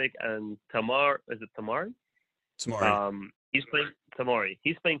fantastic, and Tamari? Tomori. He's playing Tomori.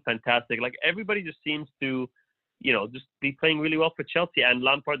 He's playing fantastic. Like, everybody just seems to, just be playing really well for Chelsea, and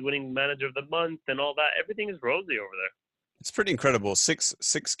Lampard winning Manager of the Month and all that. Everything is rosy over there. It's pretty incredible. Six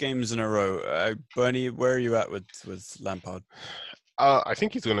games in a row. Bernie, where are you at with Lampard? I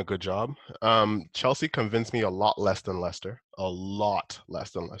think he's doing a good job. Chelsea convinced me a lot less than Leicester.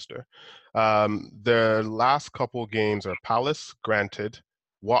 Their last couple games are Palace, granted,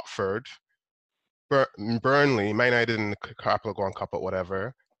 Watford, Burnley, Man United in the Capital One Cup or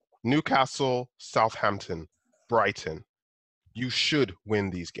whatever, Newcastle, Southampton, Brighton. You should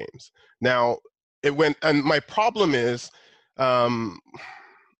win these games. Now, and my problem is,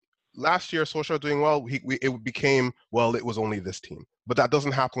 last year, Solskjaer doing well, it became, well, it was only this team. But that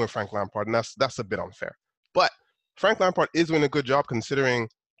doesn't happen with Frank Lampard, and that's a bit unfair. But Frank Lampard is doing a good job considering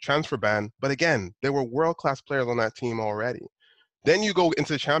transfer ban. But again, there were world-class players on that team already. Then you go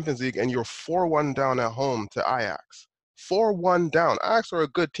into the Champions League, and you're 4-1 down at home to Ajax. 4-1 down. Ajax are a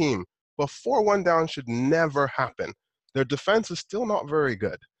good team, but 4-1 down should never happen. Their defense is still not very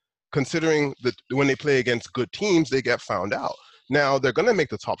good, considering that when they play against good teams, they get found out. Now, they're going to make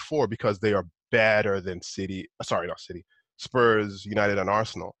the top 4 because they are better than Spurs, United, and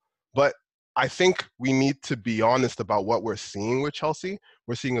Arsenal. But I think we need to be honest about what we're seeing with Chelsea.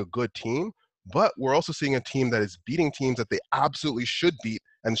 We're seeing a good team, But we're also seeing a team that is beating teams that they absolutely should beat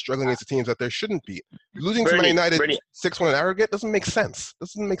and struggling against the teams that they shouldn't beat. Losing to Man United 6-1 in aggregate doesn't make sense.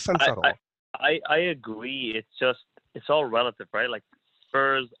 Doesn't make sense at all. I agree. It's all relative, right? Like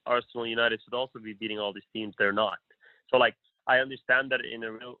Spurs, Arsenal, United should also be beating all these teams. They're not. So like I understand that in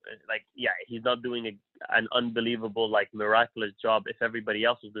a real he's not doing an unbelievable miraculous job if everybody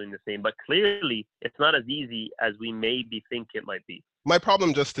else is doing the same. But clearly, it's not as easy as we maybe think it might be. My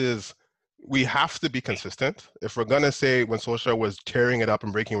problem just is we have to be consistent. If we're gonna say when Solskjaer was tearing it up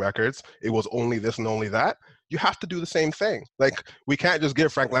and breaking records, it was only this and only that, you have to do the same thing. Like we can't just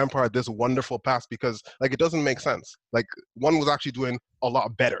give Frank Lampard this wonderful pass because it doesn't make sense. Like one was actually doing a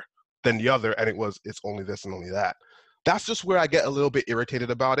lot better than the other, and it's only this and only that. That's just where I get a little bit irritated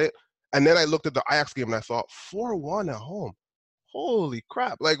about it. And then I looked at the Ajax game and I thought 4-1 at home. Holy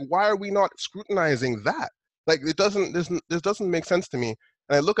crap! Like why are we not scrutinizing that? Like this doesn't make sense to me.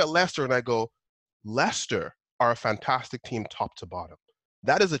 And I look at Leicester and I go, Leicester are a fantastic team top to bottom.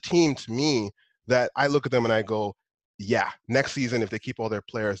 That is a team to me that I look at them and I go, yeah, next season, if they keep all their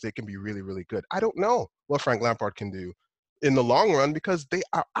players, they can be really, really good. I don't know what Frank Lampard can do in the long run because they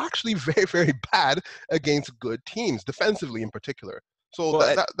are actually very, very bad against good teams, defensively in particular. So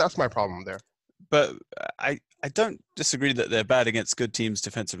that's my problem there. But I don't disagree that they're bad against good teams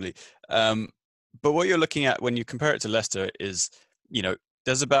defensively. But what you're looking at when you compare it to Leicester is,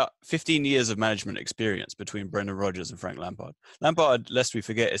 there's about 15 years of management experience between Brendan Rodgers and Frank Lampard. Lampard, lest we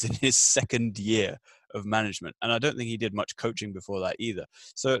forget, is in his second year of management. And I don't think he did much coaching before that either.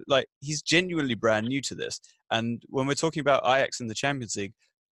 So, he's genuinely brand new to this. And when we're talking about Ajax in the Champions League,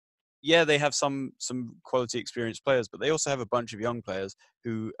 yeah, they have some quality experienced players, but they also have a bunch of young players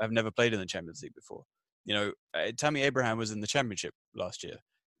who have never played in the Champions League before. Tammy Abraham was in the Championship last year.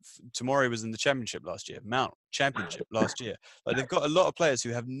 Tomori was in the Championship last year. Mount, Championship last year. They've got a lot of players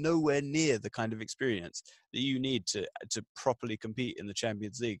who have nowhere near the kind of experience that you need to properly compete in the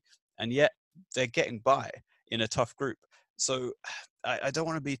Champions League. And yet they're getting by in a tough group. So I don't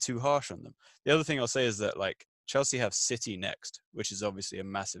want to be too harsh on them. The other thing I'll say is that Chelsea have City next, which is obviously a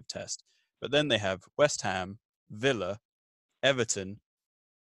massive test. But then they have West Ham, Villa, Everton,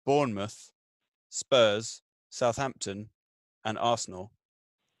 Bournemouth, Spurs, Southampton, and Arsenal.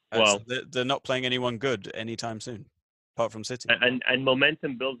 Well, so they're not playing anyone good anytime soon, apart from City. And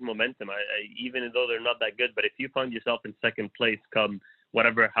momentum builds momentum. Even though they're not that good, but if you find yourself in second place come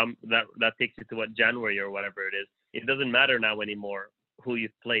whatever that takes you to January or whatever it is, it doesn't matter now anymore who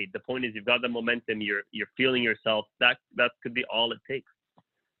you've played. The point is you've got the momentum. You're feeling yourself. That could be all it takes.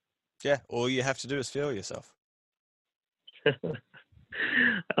 Yeah, all you have to do is feel yourself. But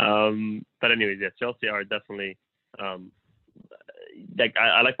anyways, yeah, Chelsea are definitely. I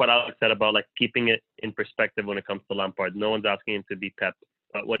like what Alex said about keeping it in perspective when it comes to Lampard. No one's asking him to be Pep,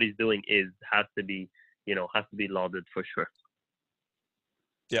 but what he's doing has to be lauded for sure.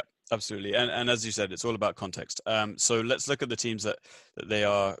 Yeah, absolutely. And as you said, it's all about context. So let's look at the teams that they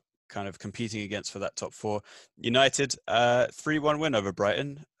are kind of competing against for that top four. United, 3-1 win over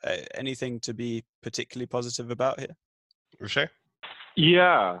Brighton. Anything to be particularly positive about here? Richer?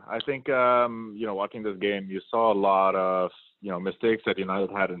 Yeah, I think, watching this game, you saw a lot of, mistakes that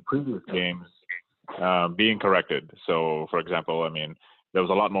United had in previous games being corrected. So, for example, there was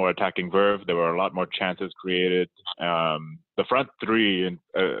a lot more attacking verve. There were a lot more chances created. The front three in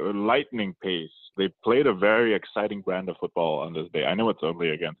lightning pace. They played a very exciting brand of football on this day. I know it's only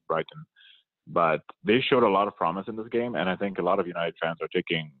against Brighton, but they showed a lot of promise in this game. And I think a lot of United fans are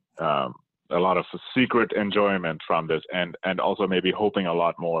taking a lot of secret enjoyment from this and also maybe hoping a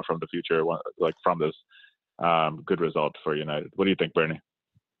lot more from the future, from this good result for United. What do you think, Bernie?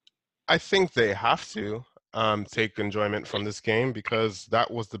 I think they have to take enjoyment from this game because that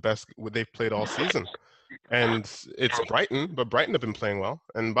was the best they've played all season. And it's Brighton, but Brighton have been playing well.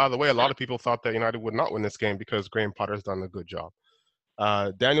 And by the way, a lot of people thought that United would not win this game because Graham Potter's done a good job.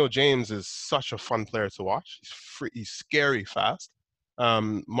 Daniel James is such a fun player to watch. He's scary fast.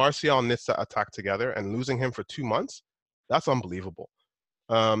 Martial needs to attack together, and losing him for 2 months, that's unbelievable.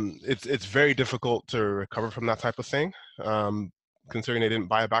 It's very difficult to recover from that type of thing, considering they didn't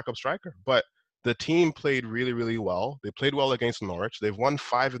buy a backup striker. But the team played really, really well. They played well against Norwich. They've won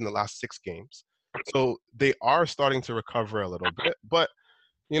 5 in the last 6 games. So they are starting to recover a little bit. But,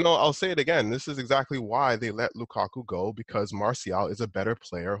 I'll say it again. This is exactly why they let Lukaku go, because Martial is a better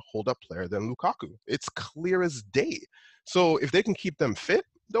player, hold-up player than Lukaku. It's clear as day. So if they can keep them fit,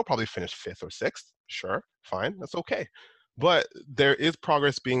 they'll probably finish 5th or 6th. Sure, fine, that's okay. But there is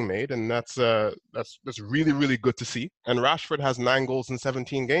progress being made, and that's really, really good to see. And Rashford has 9 goals in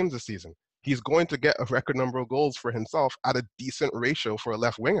 17 games this season. He's going to get a record number of goals for himself at a decent ratio for a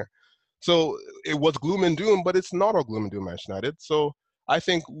left winger. So it was gloom and doom, but it's not all gloom and doom, Manchester United. So I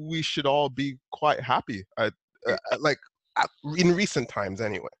think we should all be quite happy, in recent times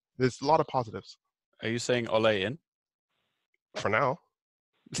anyway. There's a lot of positives. Are you saying Ole in? For now.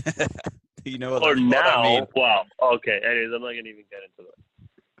 You know what, Or what now, I mean. wow. Okay, anyways, I'm not gonna even get into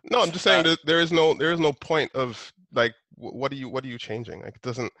that. No, I'm just saying that there is no point of like what are you changing? Like it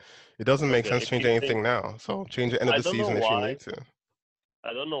doesn't make sense changing anything now. So change it end of the season if you need to.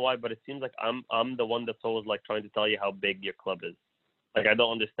 I don't know why, but it seems like I'm the one that's always like trying to tell you how big your club is. Like I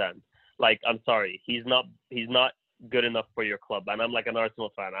don't understand. Like I'm sorry, he's not good enough for your club, and I'm like an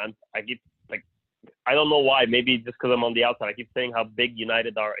Arsenal fan. I keep like I don't know why. Maybe just because I'm on the outside, I keep saying how big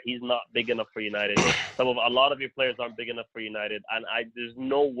United are. He's not big enough for United. A lot of your players aren't big enough for United, and there's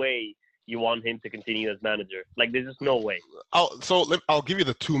no way you want him to continue as manager. Like there's just no way. I'll give you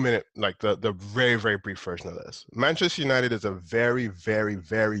the 2 minute, like the very, very brief version of this. Manchester United is a very, very,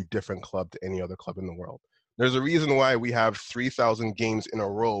 very different club to any other club in the world. There's a reason why we have 3,000 games in a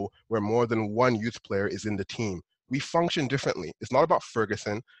row where more than one youth player is in the team. We function differently. It's not about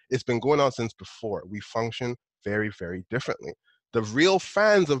Ferguson. It's been going on since before. We function very, very differently. The real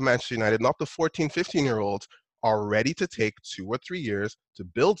fans of Manchester United, not the 14, 15-year-olds, are ready to take 2 or 3 years to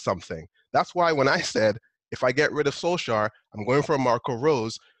build something. That's why when I said, if I get rid of Solskjaer, I'm going for Marco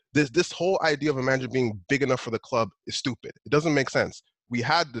Rose, this whole idea of a manager being big enough for the club is stupid. It doesn't make sense. We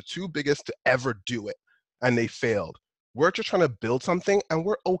had the 2 biggest to ever do it, and they failed. We're just trying to build something, and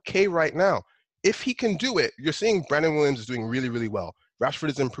we're okay right now. If he can do it, you're seeing Brandon Williams is doing really, really well. Rashford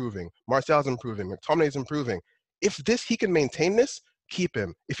is improving. Martial's improving. McTominay is improving. If he can maintain this, keep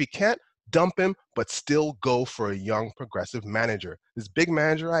him. If he can't, dump him, but still go for a young, progressive manager. This big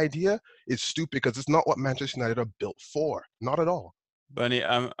manager idea is stupid because it's not what Manchester United are built for. Not at all. Bernie,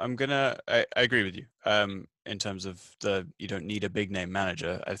 I agree with you. In terms of you don't need a big name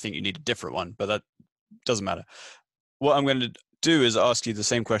manager. I think you need a different one, but that doesn't matter. What I'm going to do is ask you the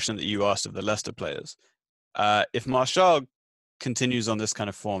same question that you asked of the Leicester players. If Martial continues on this kind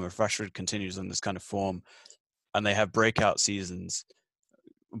of form, if Rashford continues on this kind of form, and they have breakout seasons,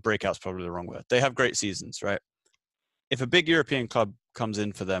 breakout's probably the wrong word. They have great seasons, right? If a big European club comes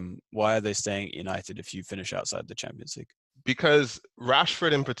in for them, why are they staying at United if you finish outside the Champions League? Because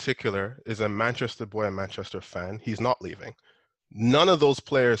Rashford in particular is a Manchester boy, a Manchester fan. He's not leaving. None of those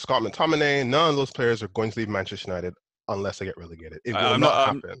players, Scott McTominay, none of those players are going to leave Manchester United unless they get relegated. It will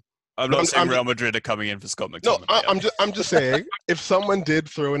not happen. I'm not saying Real Madrid are coming in for Scott McTominay. No, I'm just saying, if someone did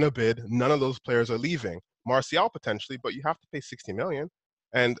throw in a bid, none of those players are leaving. Martial potentially, but you have to pay 60 million.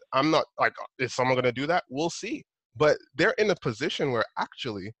 And I'm not like, is someone going to do that? We'll see. But they're in a position where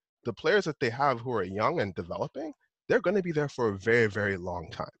actually the players that they have who are young and developing, they're going to be there for a very, very long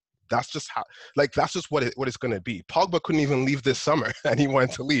time. That's just what it's going to be. Pogba couldn't even leave this summer, and he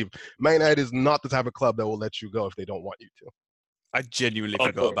wanted to leave. Man United is not the type of club that will let you go if they don't want you to. I genuinely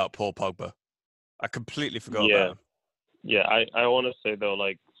forgot about Paul Pogba. I completely forgot about him. Yeah, I want to say though,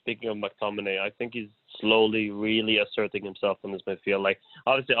 like speaking of McTominay, I think he's slowly really asserting himself in this midfield. Like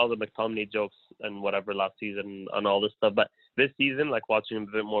obviously all the McTominay jokes and whatever last season and all this stuff, but this season, like watching him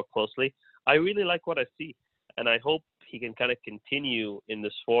a bit more closely, I really like what I see, and I hope he can kind of continue in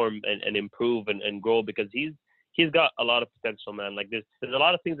this form and improve and grow, because he's got a lot of potential, man. Like there's a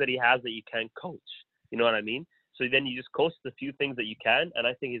lot of things that he has that you can't coach. You know what I mean? So then you just coach the few things that you can, and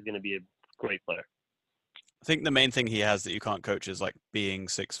I think he's going to be a great player. I think the main thing he has that you can't coach is like being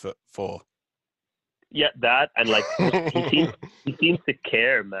 6'4". Yeah, that, and like he seems to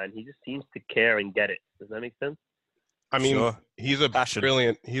care, man. He just seems to care and get it. Does that make sense? I mean, sure. He's a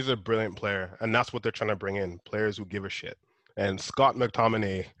brilliant player, and that's what they're trying to bring in, players who give a shit. And Scott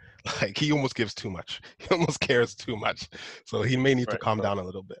McTominay, like he almost gives too much. He almost cares too much. So he may need to calm down a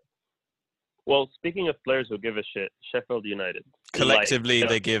little bit. Well, speaking of players who give a shit, Sheffield United. Collectively,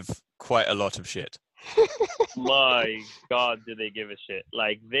 they give quite a lot of shit. My God, do they give a shit?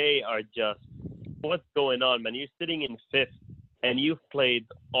 Like, they are just, what's going on, man? You're sitting in 5th, and you've played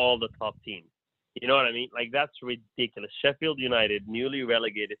all the top teams. You know what I mean? Like, that's ridiculous. Sheffield United, newly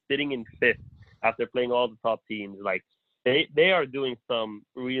relegated, sitting in 5th after playing all the top teams. Like, they are doing some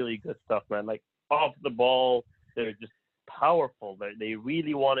really good stuff, man. Like, off the ball, they're just powerful. They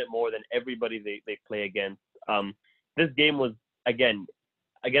really want it more than everybody they play against. This game was, again,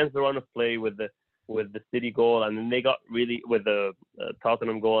 against the run of play with the City goal, and then they got really with the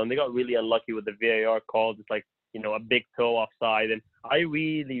Tottenham goal, and they got really unlucky with the VAR call, just like, you know, a big toe offside. And I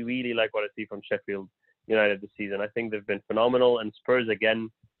really, really like what I see from Sheffield United this season. I think they've been phenomenal. And Spurs again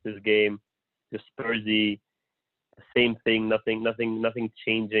this game, just Spursy, same thing, nothing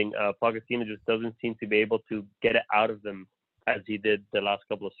changing. Pochettino just doesn't seem to be able to get it out of them as he did the last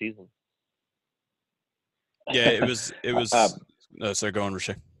couple of seasons. Yeah, it was. No, sorry, go on,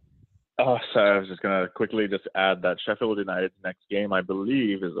 Rishi. Oh, sorry. I was just gonna quickly just add that Sheffield United's next game, I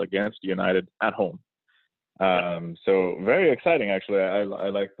believe, is against United at home. So very exciting, actually. I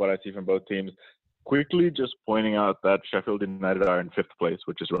like what I see from both teams. Quickly, just pointing out that Sheffield United are in 5th place,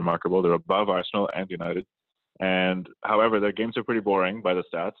 which is remarkable. They're above Arsenal and United, and however, their games are pretty boring by the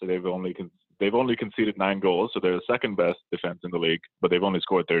stats. So they've only conceded 9 goals, so they're the second best defense in the league, but they've only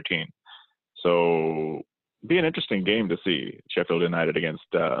scored 13. So, be an interesting game to see Sheffield United against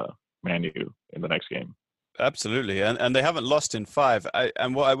Man U in the next game. Absolutely, and they haven't lost in 5.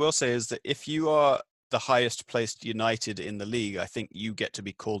 And what I will say is that if you are the highest placed United in the league, I think you get to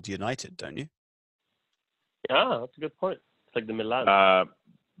be called United, don't you? Yeah, that's a good point. It's like the Milan.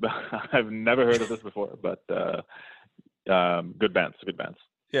 I've never heard of this before, but good bands.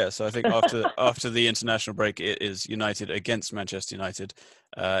 Yeah, so I think after the international break, it is United against Manchester United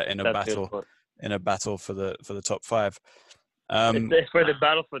in a battle for the top 5. It's for the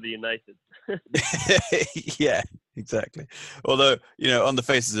battle for the United. Yeah, exactly. Although, on the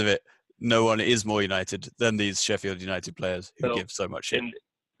faces of it, no one is more United than these Sheffield United players who give so much shit.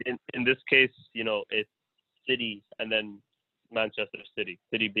 In this case, it's City and then Manchester City.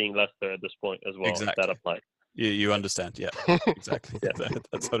 City being Leicester at this point as well. Exactly. If that applies. You understand, yeah, exactly. Yeah.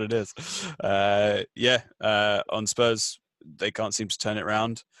 That's what it is. On Spurs, they can't seem to turn it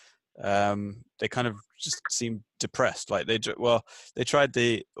around. They kind of just seem depressed. Like they tried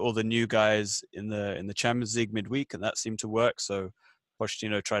all the new guys in the Champions League midweek, and that seemed to work. So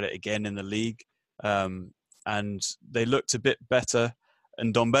Pochettino tried it again in the league, and they looked a bit better.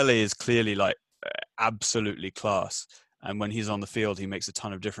 And Ndombele is clearly like absolutely class. And when he's on the field, he makes a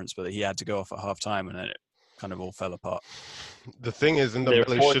ton of difference. But he had to go off at half time, and then it kind of all fell apart. The thing is,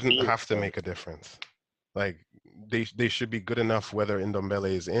 Ndombele shouldn't have to make a difference. Like they should be good enough whether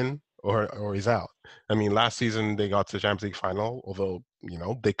Ndombele is in or he's out. I mean, last season they got to the Champions League final, although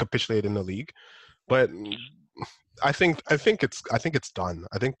they capitulated in the league. But I think it's done.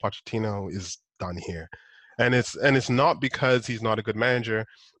 I think Pochettino is done here. And it's not because he's not a good manager,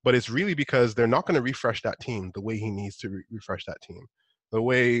 but it's really because they're not going to refresh that team the way he needs to refresh that team. The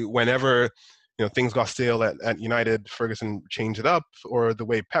way whenever things got stale at United, Ferguson changed it up, or the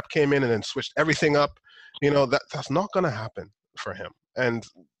way Pep came in and then switched everything up, that's not going to happen for him. And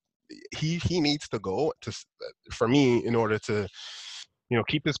he needs to go for me in order to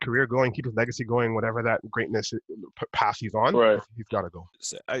keep his career going, keep his legacy going, whatever that greatness path he's on. Right. He's got to go.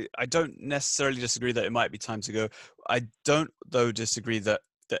 So I don't necessarily disagree that it might be time to go. I don't, though, disagree that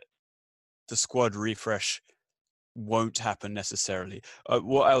the squad refresh won't happen necessarily.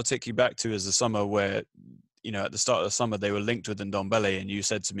 What I'll take you back to is the summer where, at the start of the summer, they were linked with Ndombele, and you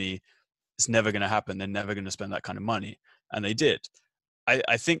said to me, it's never going to happen. They're never going to spend that kind of money. And they did.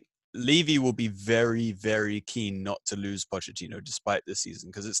 I think Levy will be very, very keen not to lose Pochettino despite this season,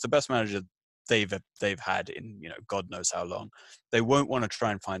 because it's the best manager they've had in God knows how long. They won't want to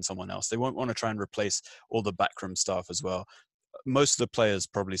try and find someone else. They won't want to try and replace all the backroom staff as well. Most of the players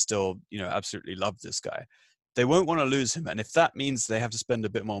probably still absolutely love this guy. They won't want to lose him, and if that means they have to spend a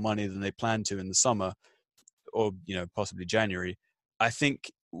bit more money than they plan to in the summer, or possibly January, I think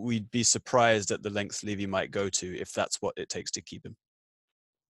we'd be surprised at the lengths Levy might go to if that's what it takes to keep him.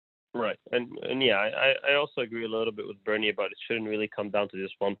 Right, and yeah, I also agree a little bit with Bernie about it shouldn't really come down to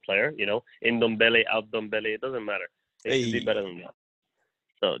just one player. In Ndombele, out Ndombele, it doesn't matter. It should be better than that.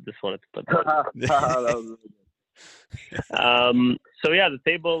 So just wanted to put that. That was really good. So yeah, the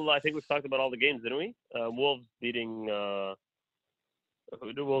table. I think we've talked about all the games, didn't we? Wolves beating. Who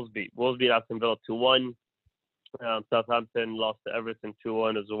did Wolves beat? Wolves beat Aston Villa 2-1. Southampton lost to Everton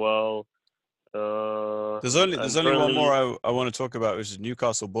 2-1 as well. There's only one more I want to talk about, which is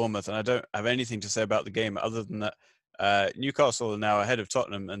Newcastle Bournemouth, and I don't have anything to say about the game other than that Newcastle are now ahead of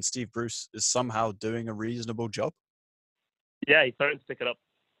Tottenham, and Steve Bruce is somehow doing a reasonable job. Yeah, he's starting to pick it up.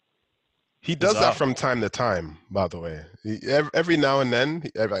 He does that from time to time, by the way. Every now and then,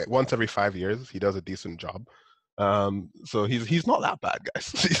 once every 5 years, he does a decent job. So he's not that bad,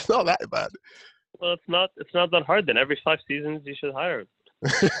 guys. He's not that bad. Well, it's not that hard then. Every 5 seasons, you should hire him.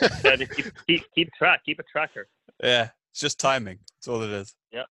 Keep a tracker. Yeah, it's just timing. That's all it is.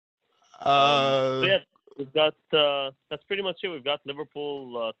 Yeah. So yeah, we've got that's pretty much it. We've got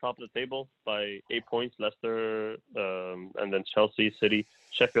Liverpool top of the table by 8 points, Leicester, and then Chelsea, City,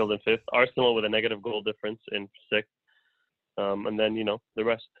 Sheffield in 5th, Arsenal with a negative goal difference in 6th, and then the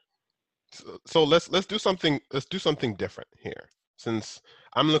rest. So let's do something. Let's do something different here. Since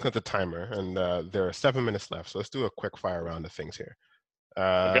I'm looking at the timer and there are 7 minutes left, so let's do a quick fire round of things here.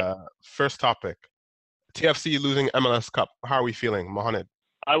 Okay. First topic: TFC losing MLS Cup. How are we feeling, Mohamed?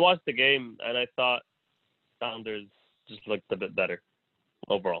 I watched the game and I thought Sounders just looked a bit better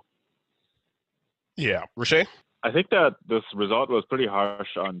overall. Yeah, Richer? I think that this result was pretty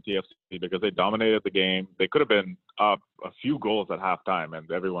harsh on TFC because they dominated the game. They could have been up a few goals at halftime,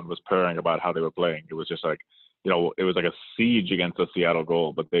 and everyone was purring about how they were playing. It was just like, it was like a siege against the Seattle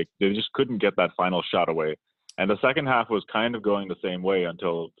goal, but they just couldn't get that final shot away. And the second half was kind of going the same way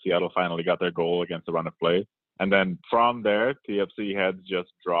until Seattle finally got their goal against the run of play. And then from there, TFC heads just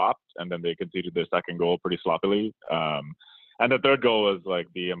dropped, and then they conceded their second goal pretty sloppily. And the third goal was like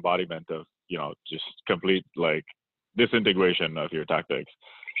the embodiment of, just complete like disintegration of your tactics.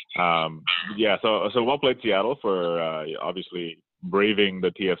 So well played Seattle for obviously braving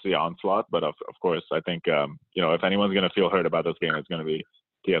the TFC onslaught. But of course, I think, if anyone's going to feel hurt about this game, it's going to be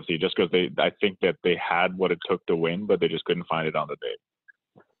TFC, just because I think that they had what it took to win, but they just couldn't find it on the day.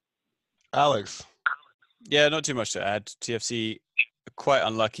 Alex? Yeah, not too much to add. TFC quite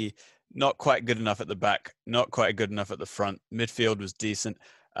unlucky, not quite good enough at the back, not quite good enough at the front. Midfield was decent.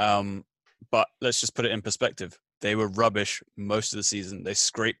 But let's just put it in perspective. They were rubbish most of the season. They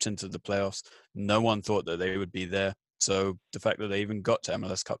scraped into the playoffs. No one thought that they would be there. So the fact that they even got to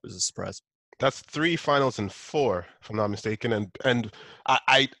MLS Cup was a surprise. That's 3 finals and 4, if I'm not mistaken. And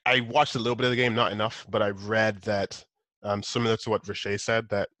I watched a little bit of the game, not enough, but I read that, similar to what Richer said,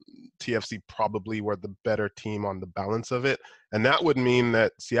 that TFC probably were the better team on the balance of it. And that would mean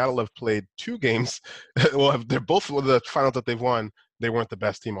that Seattle have played 2 games. Well, they're both the finals that they've won. They weren't the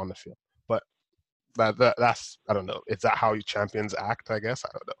best team on the field. But that's, I don't know. Is that how champions act, I guess? I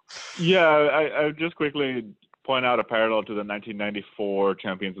don't know. Yeah, I just quickly point out a parallel to the 1994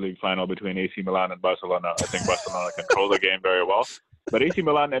 Champions League final between AC Milan and Barcelona. I think Barcelona controlled the game very well. But AC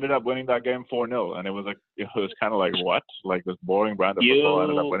Milan ended up winning that game 4-0. And it was kind of like, what? Like this boring brand of football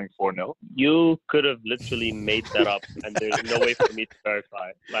ended up winning 4-0? You could have literally made that up, and there's no way for me to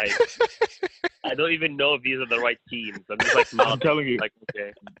verify. Like, I don't even know if these are the right teams. I'm just like, I'm telling you. Like,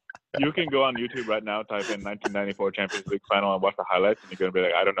 okay. You can go on YouTube right now, type in 1994 Champions League final and watch the highlights, and you're going to be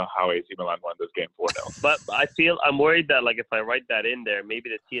like, I don't know how AC Milan won this game 4-0. But I'm worried that, like, if I write that in there,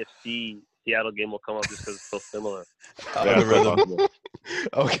 maybe the TFC Seattle game will come up just because it's so similar.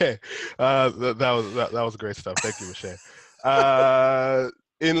 Okay. That was great stuff. Thank you, Michelle.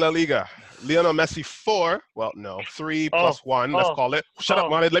 In La Liga, Lionel Messi 4. Well, no, 3 plus 1. Let's call it. Shut up,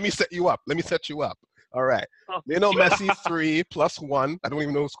 Mohamed. Let me set you up. All right. Lionel Messi 3 plus 1. I don't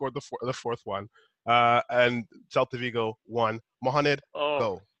even know who scored the fourth one. And Celta Vigo 1. Mohamed,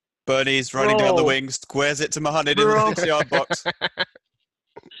 go. Bernie's running down the wings, squares it to Mohamed in the 6-yard box.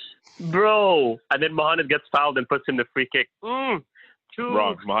 Bro. And then Mohamed gets fouled and puts in the free kick. Wrong.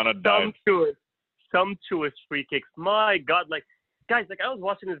 Mohamed died. Sumptuous free kicks. My God. Like, guys, I was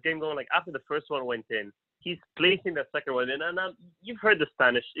watching this game going, like, after the first one went in, he's placing the second one in. And you've heard the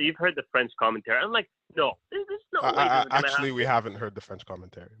French commentary. I'm like, no, there's no way. Actually, we haven't heard the French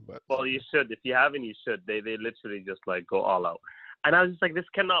commentary. But well, you should. If you haven't, you should. They literally just, like, go all out. And I was just like, this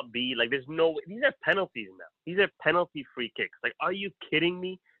cannot be. Like, there's no way. These are penalties now. These are penalty free kicks. Like, are you kidding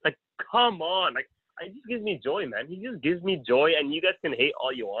me? Like, come on. Like, it just gives me joy, man. He just gives me joy, and you guys can hate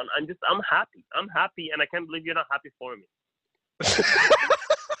all you want. I'm happy. I'm happy, and I can't believe you're not happy for me.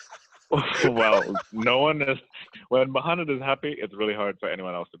 Well, no one is. When Mohamed is happy, it's really hard for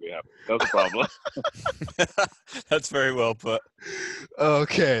anyone else to be happy. That's the problem. That's very well put.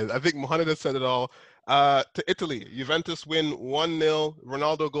 Okay, I think Mohamed has said it all. To Italy, Juventus win 1-0.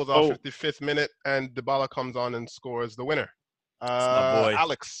 Ronaldo goes off 55th minute, and Dybala comes on and scores the winner. That's my boy.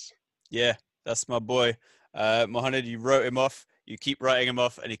 Alex. Yeah, that's my boy. Mohamed, you wrote him off. You keep writing him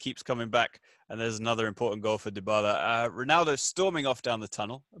off, and he keeps coming back. And there's another important goal for Dybala. Ronaldo storming off down the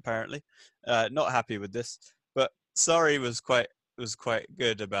tunnel, apparently. Not happy with this. But Sarri was quite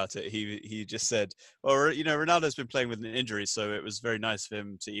good about it. He just said, well, Ronaldo's been playing with an injury, so it was very nice for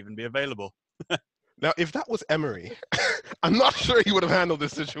him to even be available. Now, if that was Emery, I'm not sure he would have handled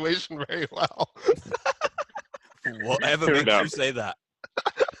this situation very well. Whatever makes you say that.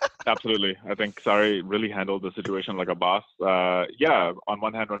 Absolutely. I think Sarri really handled the situation like a boss. On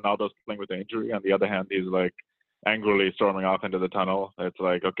one hand, Ronaldo's playing with an injury. On the other hand, he's like angrily storming off into the tunnel. It's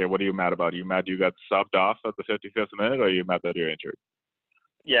like, okay, what are you mad about? Are you mad you got subbed off at the 55th minute, or are you mad that you're injured?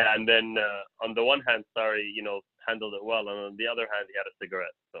 Yeah, and then on the one hand, Sarri, handled it well, and on the other hand, he had a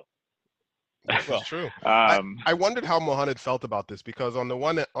cigarette. So. That's true. I wondered how Mohamed felt about this, because on the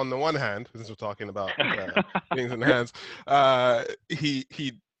one hand, since we're talking about things in the hands, he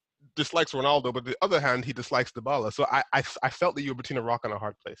dislikes Ronaldo, but on the other hand, he dislikes Dybala. So I felt that you were between a rock and a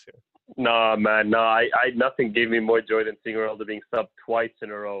hard place here. No, man, no. I nothing gave me more joy than seeing Ronaldo being subbed twice in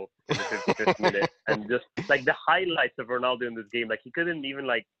a row in the 55th minute, and just like the highlights of Ronaldo in this game. Like he couldn't even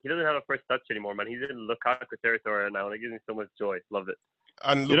he doesn't have a first touch anymore, man. He's in Lukaku territory now, and it gives me so much joy. Love it.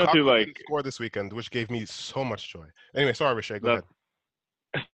 And Lukaku didn't score this weekend, which gave me so much joy. Anyway, sorry, Riche, go ahead.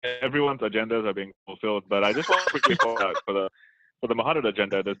 Everyone's agendas are being fulfilled, but I just want to quickly point out for the Mohamed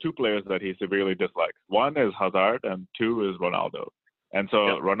agenda, there's two players that he severely dislikes. One is Hazard, and two is Ronaldo. And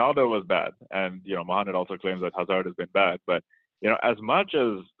so Ronaldo was bad, and Mohamed also claims that Hazard has been bad. But as much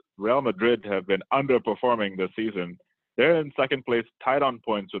as Real Madrid have been underperforming this season, they're in second place, tied on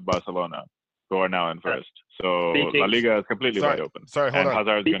points with Barcelona, who are now in first. So La Liga is completely wide open. Sorry, hold on.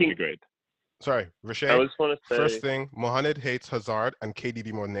 Hazard's going to be great. Sorry, Riche. I just want to say, first thing, Mohamed hates Hazard and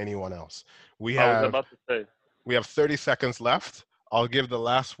KDB more than anyone else. I was about to say. We have 30 seconds left. I'll give the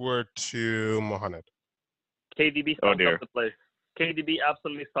last word to Mohamed. KDB stunk up the place. KDB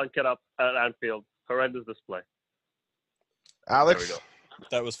absolutely stunk it up at Anfield. Horrendous display. Alex?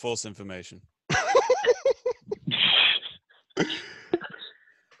 That was false information.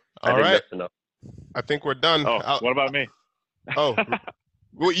 All right. I think we're done. Oh, what about me? Oh,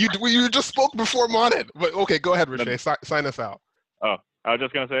 well, you just spoke before Mohamed. But okay, go ahead, Riche. Sign us out. Oh, I was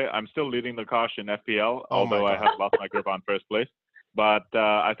just gonna say I'm still leading the Kosh in FPL, although I have lost my grip on first place. But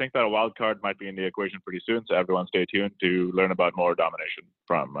I think that a wild card might be in the equation pretty soon. So everyone, stay tuned to learn about more domination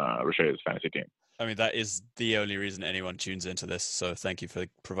from Riche's fantasy team. I mean, that is the only reason anyone tunes into this. So thank you for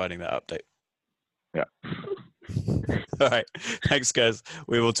providing that update. Yeah. All right. Thanks, guys.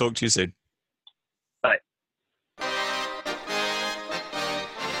 We will talk to you soon. Bye.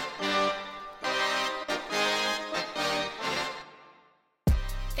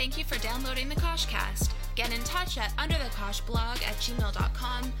 Thank you for downloading the Koshcast. Get in touch at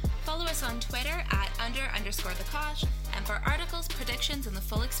underthekoshblog@gmail.com. Follow us on Twitter at @under_thekosh. And for articles, predictions, and the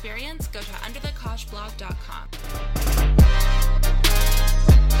full experience, go to underthekoshblog.com.